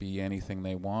they could be anything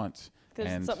they want.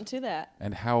 There's something to that.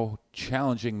 And how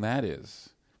challenging that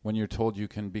is when you're told you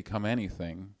can become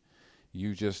anything.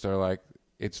 You just are like,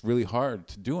 it's really hard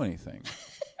to do anything.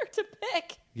 Or to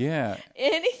pick Yeah.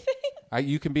 anything.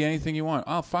 You can be anything you want.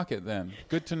 Oh, fuck it then.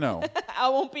 Good to know. I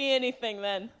won't be anything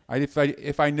then.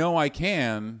 If I know I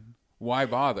can, why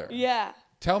bother? Yeah.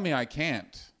 Tell me I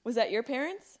can't. Was that your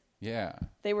parents? Yeah.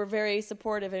 They were very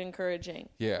supportive and encouraging.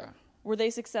 Yeah. Were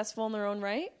they successful in their own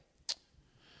right?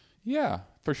 Yeah,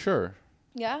 for sure.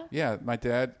 Yeah? Yeah, my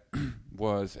dad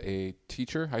was a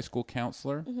teacher, high school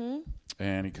counselor,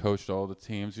 and he coached all the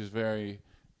teams. He was very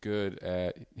good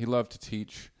he loved to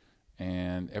teach,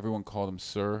 and everyone called him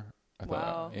Sir. I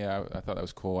thought that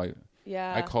was cool.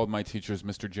 I called my teachers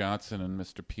Mr. Johnson and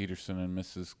Mr. Peterson and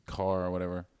Mrs. Carr or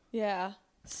whatever. Yeah.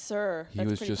 Sir. He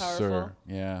That's was pretty just powerful. Sir.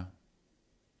 Yeah.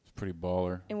 It's pretty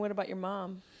baller. And what about your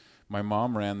mom? My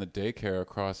mom ran the daycare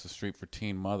across the street for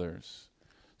teen mothers.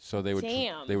 So they would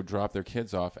Damn. they would drop their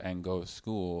kids off and go to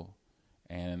school.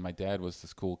 And my dad was the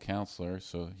school counselor,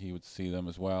 so he would see them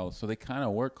as well. So they kind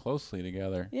of work closely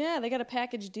together. Yeah, they got a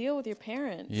package deal with your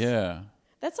parents. Yeah.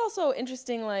 That's also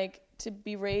interesting, like, to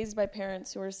be raised by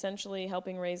parents who are essentially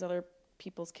helping raise other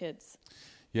people's kids.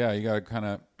 Yeah, you got to kind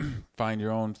of find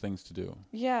your own things to do,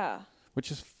 Yeah.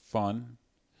 which is fun.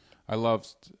 I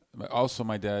loved also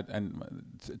my dad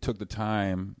took the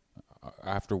time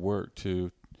after work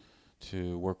to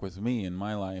work with me in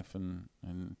my life and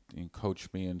coach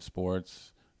me in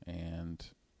sports and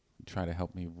try to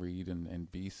help me read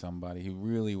and be somebody. He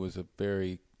really was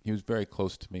he was very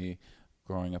close to me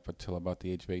growing up until about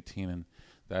the age of 18, and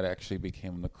that actually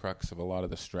became the crux of a lot of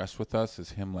the stress with us,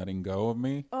 is him letting go of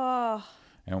me. Oh.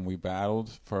 And we battled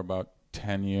for about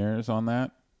 10 years on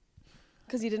that.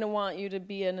 Because he didn't want you to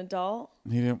be an adult?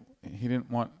 He didn't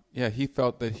want. Yeah, he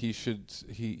felt that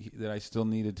that I still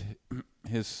needed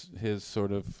his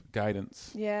sort of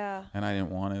guidance. Yeah. And I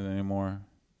didn't want it anymore.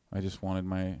 I just wanted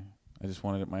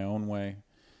it my own way.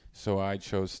 So I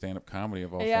chose stand-up comedy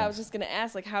of all things. I was just going to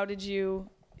ask, like, how did you...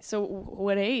 So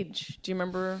what age? Do you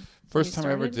remember? First time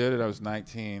I ever did it, I was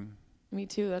 19. Me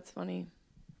too. That's funny.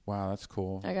 Wow, that's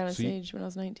cool. I got on stage when I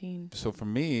was 19. So for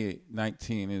me,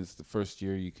 19 is the first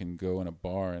year you can go in a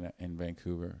bar in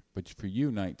Vancouver. But for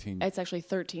you, 19... It's actually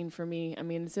 13 for me. I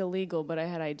mean, it's illegal, but I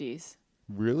had IDs.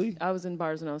 Really? I was in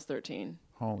bars when I was 13.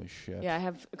 Holy shit. Yeah, I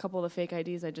have a couple of the fake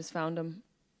IDs. I just found them,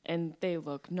 and they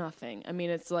look nothing. I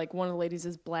mean, it's like one of the ladies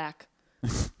is black.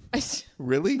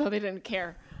 Really? No, they didn't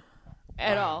care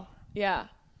at all. Yeah.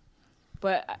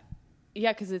 But,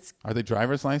 yeah, because it's... Are they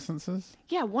driver's licenses?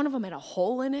 Yeah, one of them had a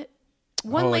hole in it.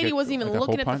 One lady wasn't even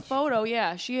looking at the photo.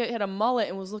 Yeah, she had a mullet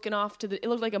and was looking off to the... It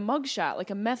looked like a mugshot, like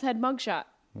a meth head mugshot.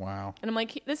 Wow. And I'm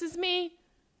like, this is me,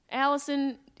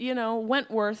 Allison,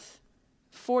 Wentworth,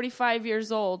 45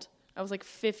 years old. I was like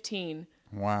 15.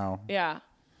 Wow. Yeah.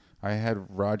 I had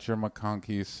Roger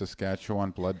McConkey's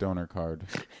Saskatchewan blood donor card.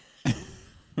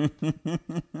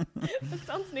 That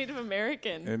sounds Native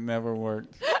American. It never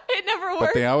worked. It never worked.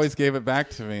 But they always gave it back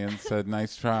to me and said,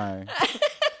 nice try.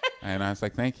 And I was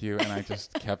like, thank you. And I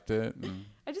just kept it. And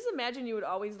I just imagine you would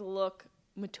always look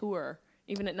mature,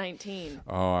 even at 19.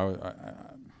 Oh,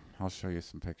 I'll show you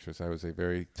some pictures. I was a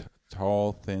very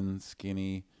tall, thin,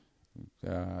 skinny,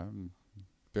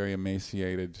 very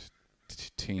emaciated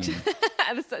teen.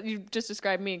 You just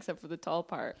described me except for the tall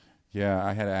part. Yeah,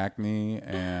 I had acne,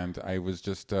 and I was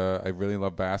just, I really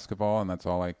loved basketball, and that's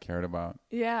all I cared about.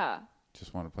 Yeah.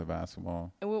 Just wanted to play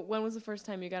basketball. And when was the first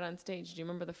time you got on stage? Do you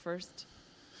remember the first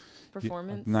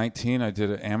performance? 19, I did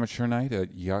an amateur night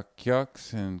at Yuck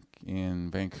Yucks in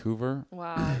Vancouver.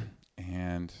 Wow.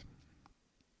 And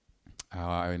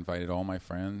I invited all my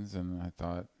friends, and I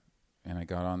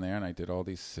got on there, and I did all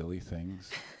these silly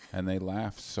things, and they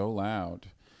laughed so loud.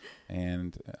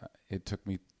 And it took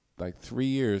me like 3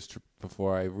 years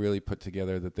before I really put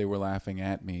together that they were laughing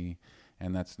at me,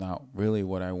 and that's not really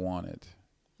what I wanted.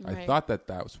 Right. I thought that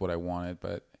was what I wanted,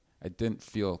 but I didn't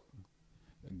feel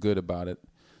good about it.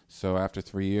 So after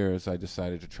 3 years, I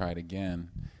decided to try it again,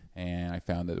 and I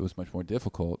found that it was much more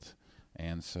difficult.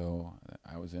 And so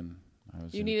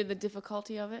You needed the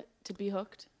difficulty of it to be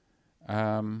hooked?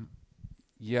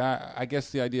 Yeah, I guess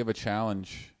the idea of a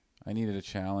challenge. I needed a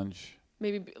challenge.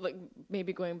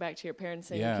 Maybe going back to your parents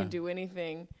saying you can do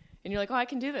anything, and you're like, oh, I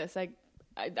can do this. I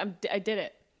did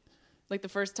it. Like the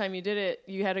first time you did it,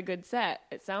 you had a good set.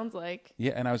 It sounds like.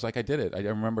 Yeah, and I was like, I did it. I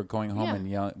remember going home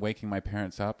and waking my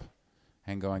parents up,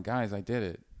 and going, guys, I did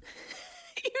it.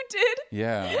 You did?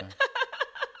 Yeah.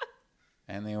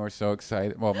 And they were so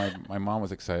excited. Well, my mom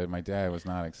was excited. My dad was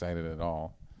not excited at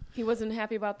all. He wasn't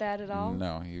happy about that at all?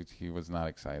 No, he was not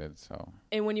excited. So.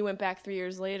 And when you went back 3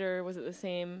 years later, was it the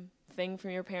same thing from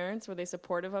your parents? Were they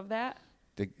supportive of that?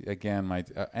 Again,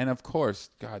 and of course,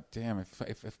 God damn,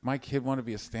 if my kid wanted to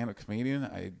be a stand-up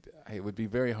comedian, it would be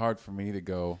very hard for me to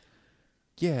go,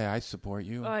 yeah, I support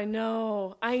you. I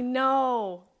know.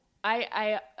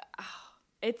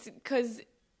 It's because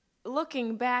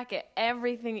looking back at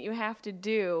everything that you have to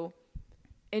do,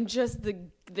 and just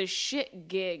the shit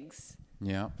gigs.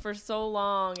 Yeah. For so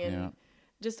long, and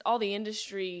just all the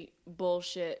industry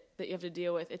bullshit that you have to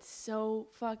deal with. It's so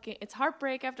it's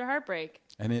heartbreak after heartbreak.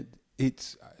 And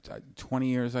it's 20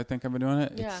 years I think I've been doing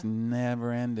it. Yeah. It's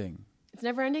never ending. It's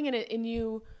never ending, and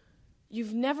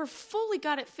you've never fully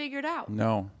got it figured out.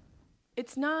 No.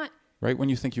 It's not. Right when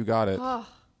you think you got it. Oh.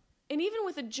 And even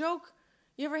with a joke,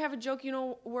 you ever have a joke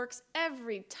works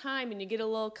every time, and you get a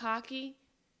little cocky,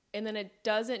 and then it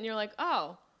doesn't, and you're like,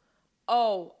 oh,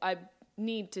 I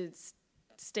need to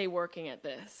stay working at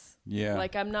this. Yeah.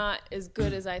 Like, I'm not as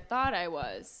good as I thought I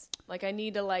was. Like, I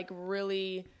need to,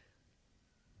 really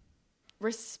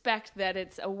respect that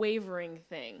it's a wavering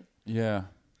thing. Yeah.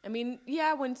 I mean,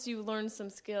 once you learn some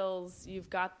skills, you've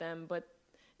got them, but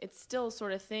it's still a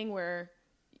sort of thing where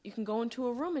you can go into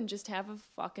a room and just have a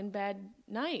fucking bad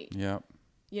night. Yep.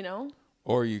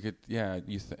 Or you could,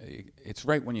 it's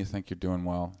right when you think you're doing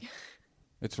well.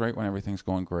 It's right when everything's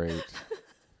going great.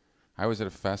 I was at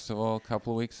a festival a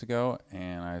couple of weeks ago,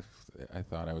 and I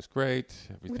thought I was great.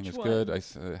 Everything was good.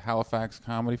 Halifax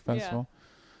Comedy Festival.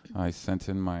 Yeah. I sent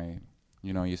in my,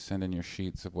 you send in your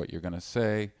sheets of what you're going to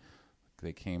say.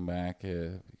 They came back.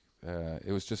 It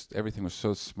was just, everything was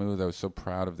so smooth. I was so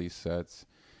proud of these sets.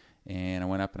 And I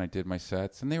went up and I did my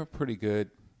sets, and they were pretty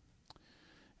good.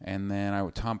 And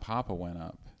then Tom Papa went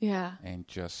up. Yeah. And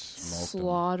just smoked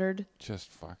slaughtered. Them.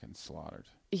 Just fucking slaughtered.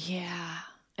 Yeah.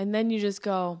 And then you just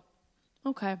go,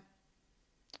 okay.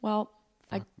 Well,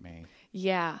 Fuck me.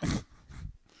 Yeah.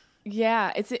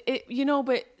 Yeah,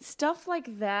 but stuff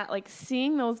like that, like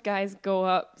seeing those guys go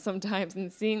up sometimes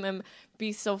and seeing them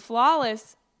be so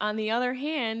flawless. On the other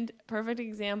hand, perfect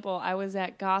example, I was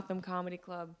at Gotham Comedy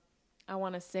Club, I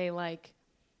want to say like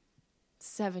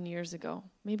 7 years ago,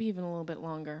 maybe even a little bit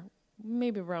longer,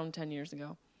 maybe around 10 years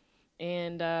ago.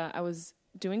 And I was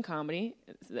doing comedy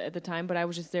at the time, but I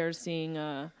was just there seeing,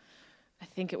 I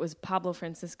think it was Pablo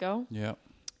Francisco. Yeah.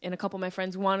 And a couple of my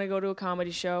friends want to go to a comedy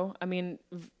show. I mean,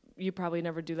 you probably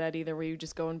never do that either, where you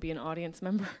just go and be an audience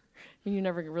member. I mean, you're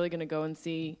never really going to go and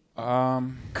see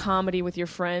comedy with your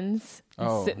friends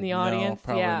and sit in the audience. No,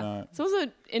 probably not. So it was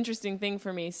an interesting thing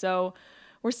for me. So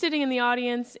we're sitting in the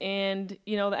audience, and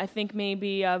I think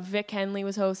maybe Vic Henley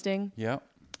was hosting. Yeah.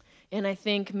 And I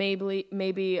think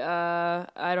maybe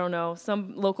I don't know,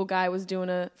 some local guy was doing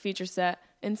a feature set,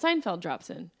 and Seinfeld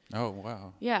drops in. Oh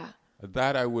wow. Yeah.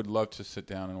 That I would love to sit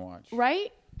down and watch.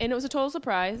 Right? And it was a total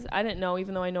surprise. I didn't know,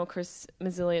 even though I know Chris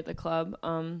Mazzilli at the club.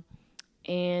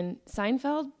 And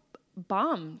Seinfeld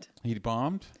bombed. He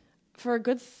bombed? For a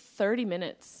good 30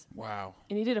 minutes. Wow.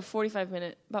 And he did about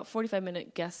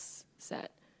 45-minute guest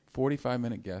set.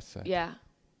 45-minute guest set. Yeah.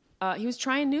 He was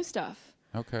trying new stuff.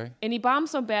 Okay. And he bombed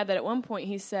so bad that at one point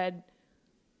he said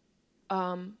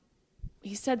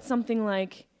something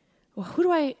like, well, who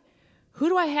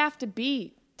do I have to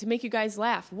be to make you guys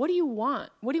laugh? What do you want?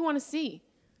 What do you want to see?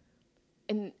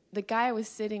 And the guy I was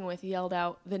sitting with yelled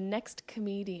out, the next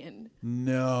comedian.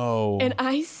 No. And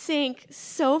I sank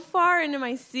so far into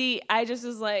my seat. I just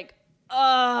was like, What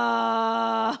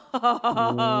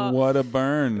a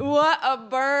burn. What a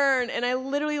burn. And I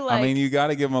literally I mean, you got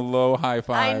to give him a low high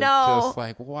five. I know. Just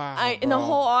like, wow. And the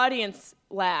whole audience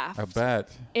laughed. I bet.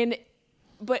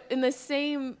 But in the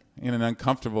same... In an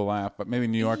uncomfortable laugh, but maybe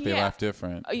in New York they laugh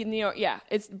different. In New York, yeah.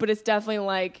 It's definitely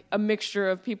like a mixture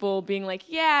of people being like,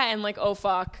 yeah, and like, oh,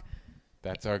 fuck.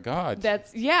 That's our God.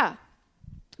 Yeah.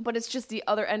 But it's just the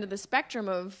other end of the spectrum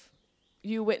of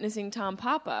you witnessing Tom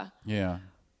Papa. Yeah.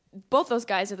 Both those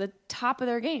guys are the top of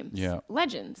their games. Yeah.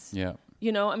 Legends. Yeah.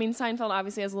 I mean, Seinfeld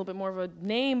obviously has a little bit more of a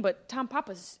name, but Tom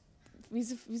Papa's,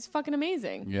 he's fucking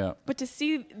amazing. Yeah. But to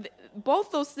see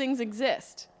both those things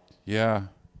exist. Yeah.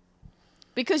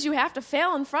 Because you have to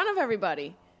fail in front of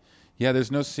everybody. Yeah,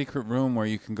 there's no secret room where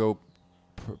you can go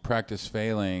practice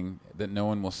failing that no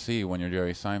one will see when you're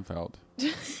Jerry Seinfeld. No.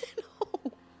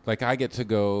 Like I get to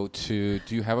go to,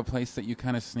 do you have a place that you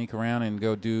kind of sneak around and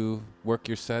go work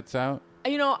your sets out?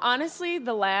 Honestly,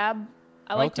 the lab.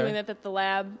 I like doing that at the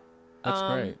lab. That's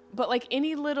great. But like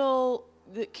any little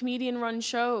comedian-run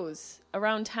shows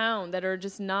around town that are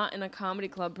just not in a comedy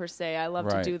club per se, I love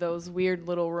to do those weird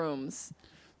little rooms.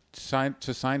 To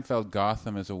Seinfeld,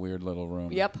 Gotham is a weird little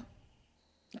room. Yep.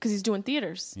 Because he's doing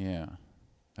theaters. Yeah.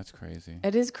 That's crazy.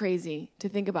 It is crazy to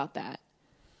think about that.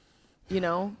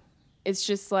 It's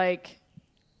just like...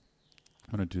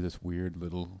 I'm going to do this weird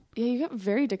little... Yeah, you got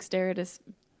very dexterous...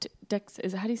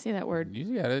 how do you say that word?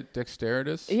 You got it?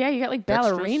 Dexterous? Yeah, you got like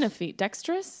ballerina feet.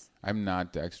 Dexterous? I'm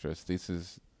not dexterous.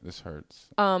 This hurts.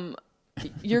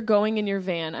 You're going in your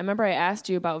van. I remember I asked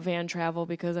you about van travel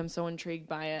because I'm so intrigued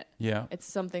by it. Yeah. It's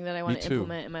something that I want to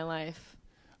implement in my life.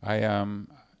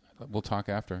 We'll talk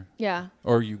after. Yeah.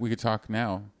 Or we could talk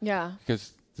now. Yeah.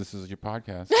 Because this is your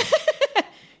podcast.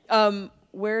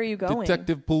 Where are you going?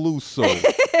 Detective Peluso.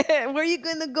 Where are you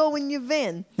going to go in your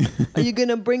van? Are you going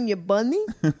to bring your bunny?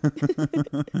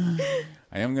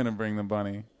 I am going to bring the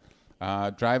bunny.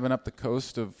 Driving up the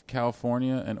coast of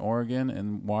California and Oregon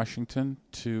and Washington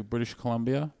to British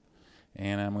Columbia.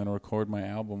 And I'm going to record my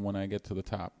album when I get to the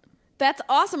top. That's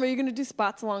awesome. Are you going to do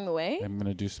spots along the way? I'm going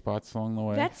to do spots along the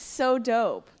way. That's so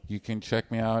dope. You can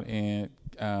check me out in,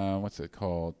 what's it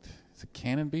called? Is it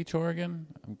Cannon Beach, Oregon?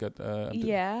 I'm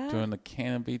doing the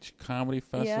Cannon Beach Comedy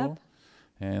Festival. Yep.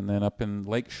 And then up in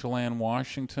Lake Chelan,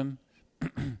 Washington,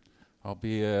 I'll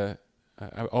be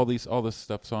all this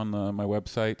stuff's on my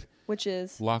website, which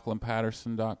is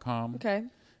LachlanPatterson.com. Okay.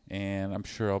 And I'm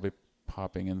sure I'll be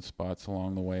popping in spots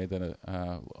along the way that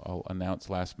I'll announce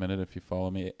last minute if you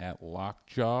follow me at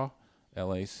Lockjaw,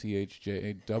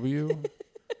 LACHJAW.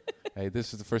 Hey,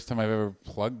 this is the first time I've ever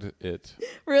plugged it.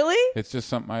 Really? It's just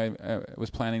something I was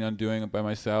planning on doing it by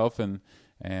myself, and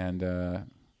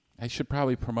I should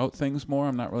probably promote things more.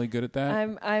 I'm not really good at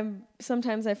that. I'm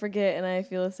sometimes I forget, and I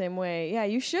feel the same way. Yeah,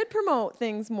 you should promote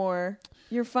things more.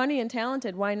 You're funny and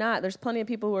talented. Why not? There's plenty of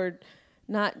people who are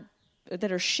that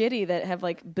are shitty that have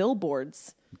like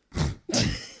billboards.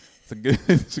 It's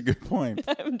a good point.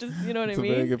 I'm just, you know what I mean?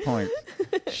 It's a very good point.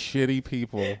 Shitty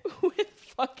people. With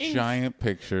fucking giant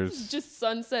pictures. Just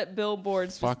sunset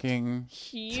billboards. Fucking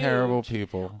terrible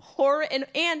people.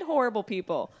 And horrible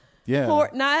people. Yeah.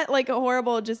 Not like a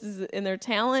horrible just in their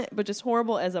talent, but just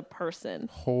horrible as a person.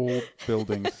 Whole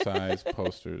building size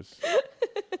posters.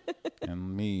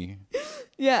 And me.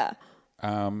 Yeah.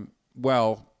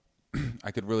 Well,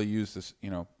 I could really use this,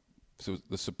 so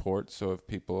the support. So if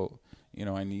people,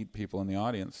 I need people in the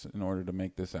audience in order to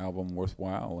make this album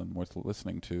worthwhile and worth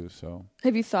listening to. So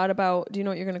have you thought about, do you know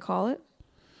what you're going to call it?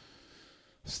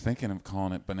 I was thinking of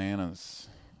calling it Bananas.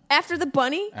 After the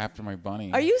bunny? After my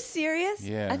bunny. Are you serious?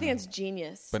 Yeah. I think it's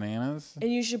genius. Bananas?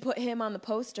 And you should put him on the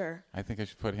poster. I think I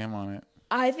should put him on it.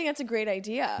 I think that's a great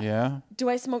idea. Yeah? Do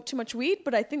I smoke too much weed?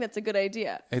 But I think that's a good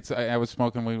idea. I was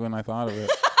smoking weed when I thought of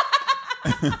it.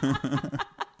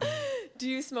 Do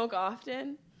you smoke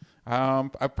often?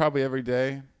 I probably every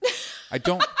day. I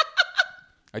don't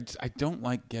don't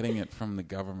like getting it from the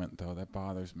government, though. That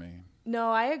bothers me.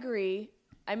 No, I agree.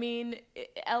 I mean,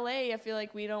 LA, I feel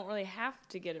like we don't really have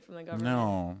to get it from the government.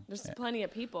 No. There's plenty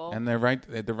of people. And they're right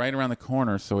around the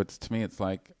corner, so to me it's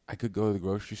like I could go to the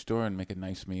grocery store and make a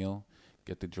nice meal,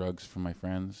 get the drugs from my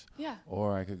friends. Yeah.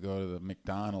 Or I could go to the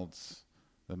McDonald's,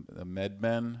 the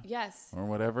MedMen. Yes. Or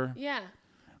whatever. Yeah.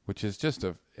 Which is just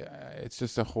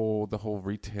the whole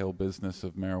retail business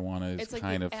of marijuana is it's like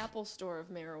kind the of Apple store of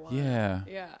marijuana. Yeah.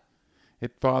 Yeah.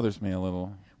 It bothers me a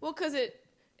little. Well, because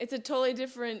it's a totally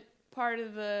different part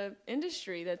of the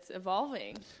industry that's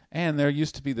evolving. And there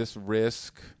used to be this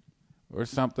risk or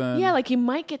something. Yeah, like you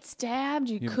might get stabbed.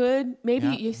 You could. Maybe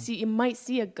yeah. you might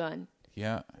see a gun.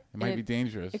 Yeah. It might be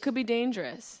dangerous. It could be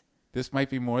dangerous. This might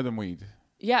be more than weed.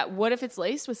 Yeah. What if it's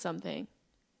laced with something?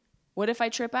 What if I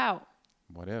trip out?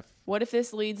 What if? What if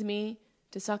this leads me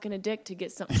to sucking a dick to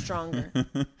get something stronger?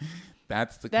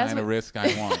 That's kind of risk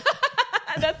I want.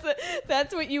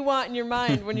 That's what you want in your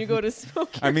mind when you go to smoke.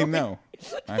 I mean, no,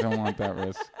 I don't want that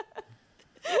risk.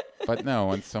 But no,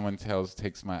 when someone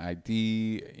takes my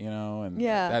ID, and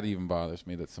that even bothers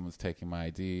me that someone's taking my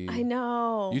ID. I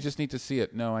know. You just need to see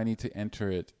it. No, I need to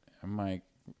enter it. I'm like,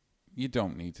 you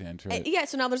don't need to enter it. Yeah,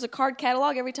 so now there's a card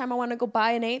catalog every time I want to go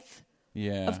buy an eighth.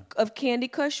 Yeah. Of Candy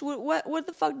Kush. What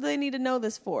the fuck do they need to know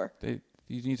this for? You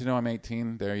need to know I'm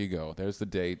 18. There you go. There's the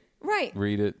date. Right.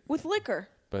 Read it. With liquor.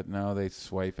 But no, they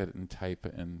swipe it and type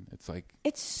it, and it's like...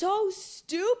 It's so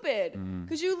stupid.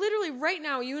 Because you literally, right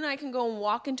now, you and I can go and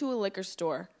walk into a liquor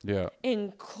store. Yeah.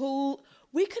 And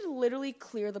we could literally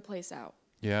clear the place out.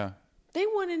 Yeah. They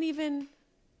wouldn't even...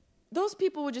 Those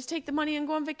people would just take the money and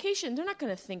go on vacation. They're not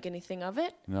going to think anything of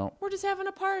it. No. We're just having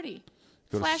a party.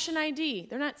 Flash an ID.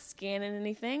 They're not scanning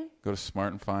anything. Go to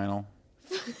Smart and Final.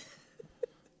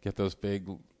 Get those big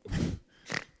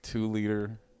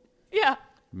 2-liter... Yeah.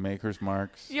 Maker's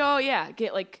Marks. Yo, yeah.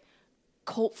 Get like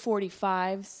Colt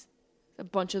 45s, a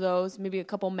bunch of those, maybe a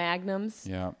couple Magnums.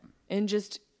 Yeah. And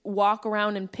just walk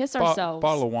around and piss ourselves.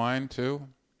 Bottle of wine, too.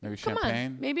 Maybe Come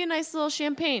champagne. on. Maybe a nice little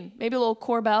champagne. Maybe a little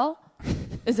Corbel.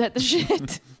 Is that the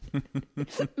shit?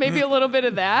 Maybe a little bit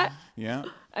of that. Yeah.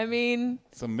 I mean...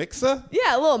 Some mixer?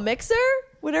 Yeah, a little mixer.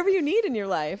 Whatever you need in your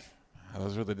life.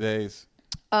 Those were the days.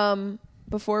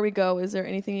 Before we go, is there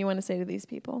anything you want to say to these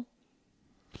people?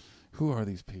 Who are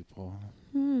these people?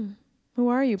 Who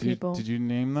are you people? Did you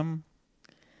name them?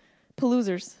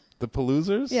 Paloozers. The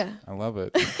Paloozers? Yeah. I love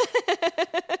it.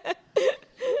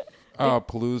 Oh,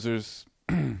 Paloozers.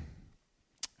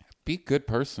 Be a good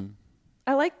person.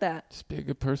 I like that. Just be a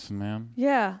good person, man.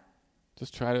 Yeah.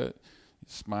 Just try to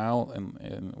smile,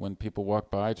 and when people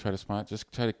walk by, try to smile.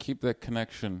 Just try to keep that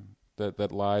connection,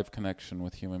 that live connection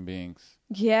with human beings.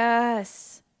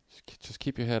 Yes. Just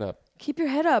keep your head up. Keep your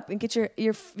head up and get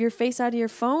your face out of your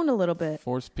phone a little bit.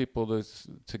 Force people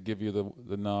to give you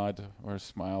the nod or a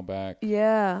smile back.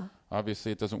 Yeah.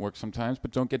 Obviously, it doesn't work sometimes, but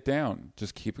don't get down.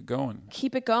 Just keep it going.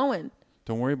 Keep it going.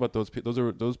 Don't worry about those people.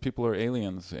 Those people are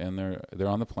aliens, and they're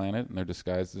on the planet, and they're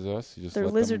disguised as us. You just they're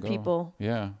let lizard them go. people.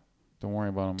 Yeah. Don't worry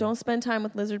about them. Don't spend time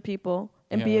with lizard people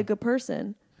and be a good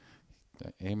person.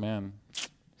 Amen.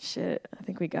 Shit, I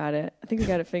think we got it. I think we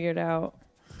got it figured out.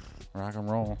 Rock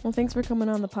and roll. Well, thanks for coming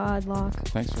on the pod, Locke.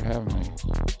 Thanks for having me.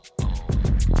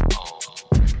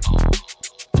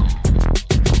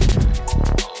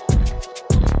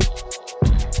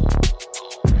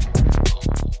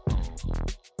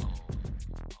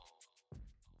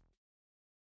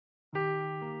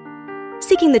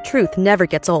 Seeking the truth never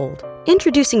gets old.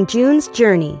 Introducing June's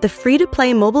Journey, the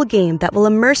free-to-play mobile game that will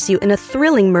immerse you in a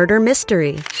thrilling murder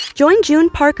mystery. Join June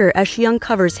Parker as she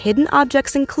uncovers hidden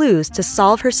objects and clues to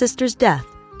solve her sister's death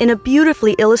in a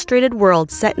beautifully illustrated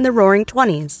world set in the Roaring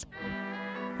 '20s.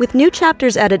 With new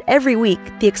chapters added every week,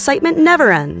 the excitement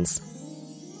never ends.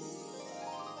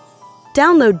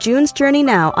 Download June's Journey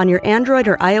now on your Android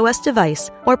or iOS device,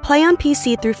 or play on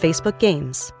PC through Facebook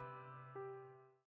Games.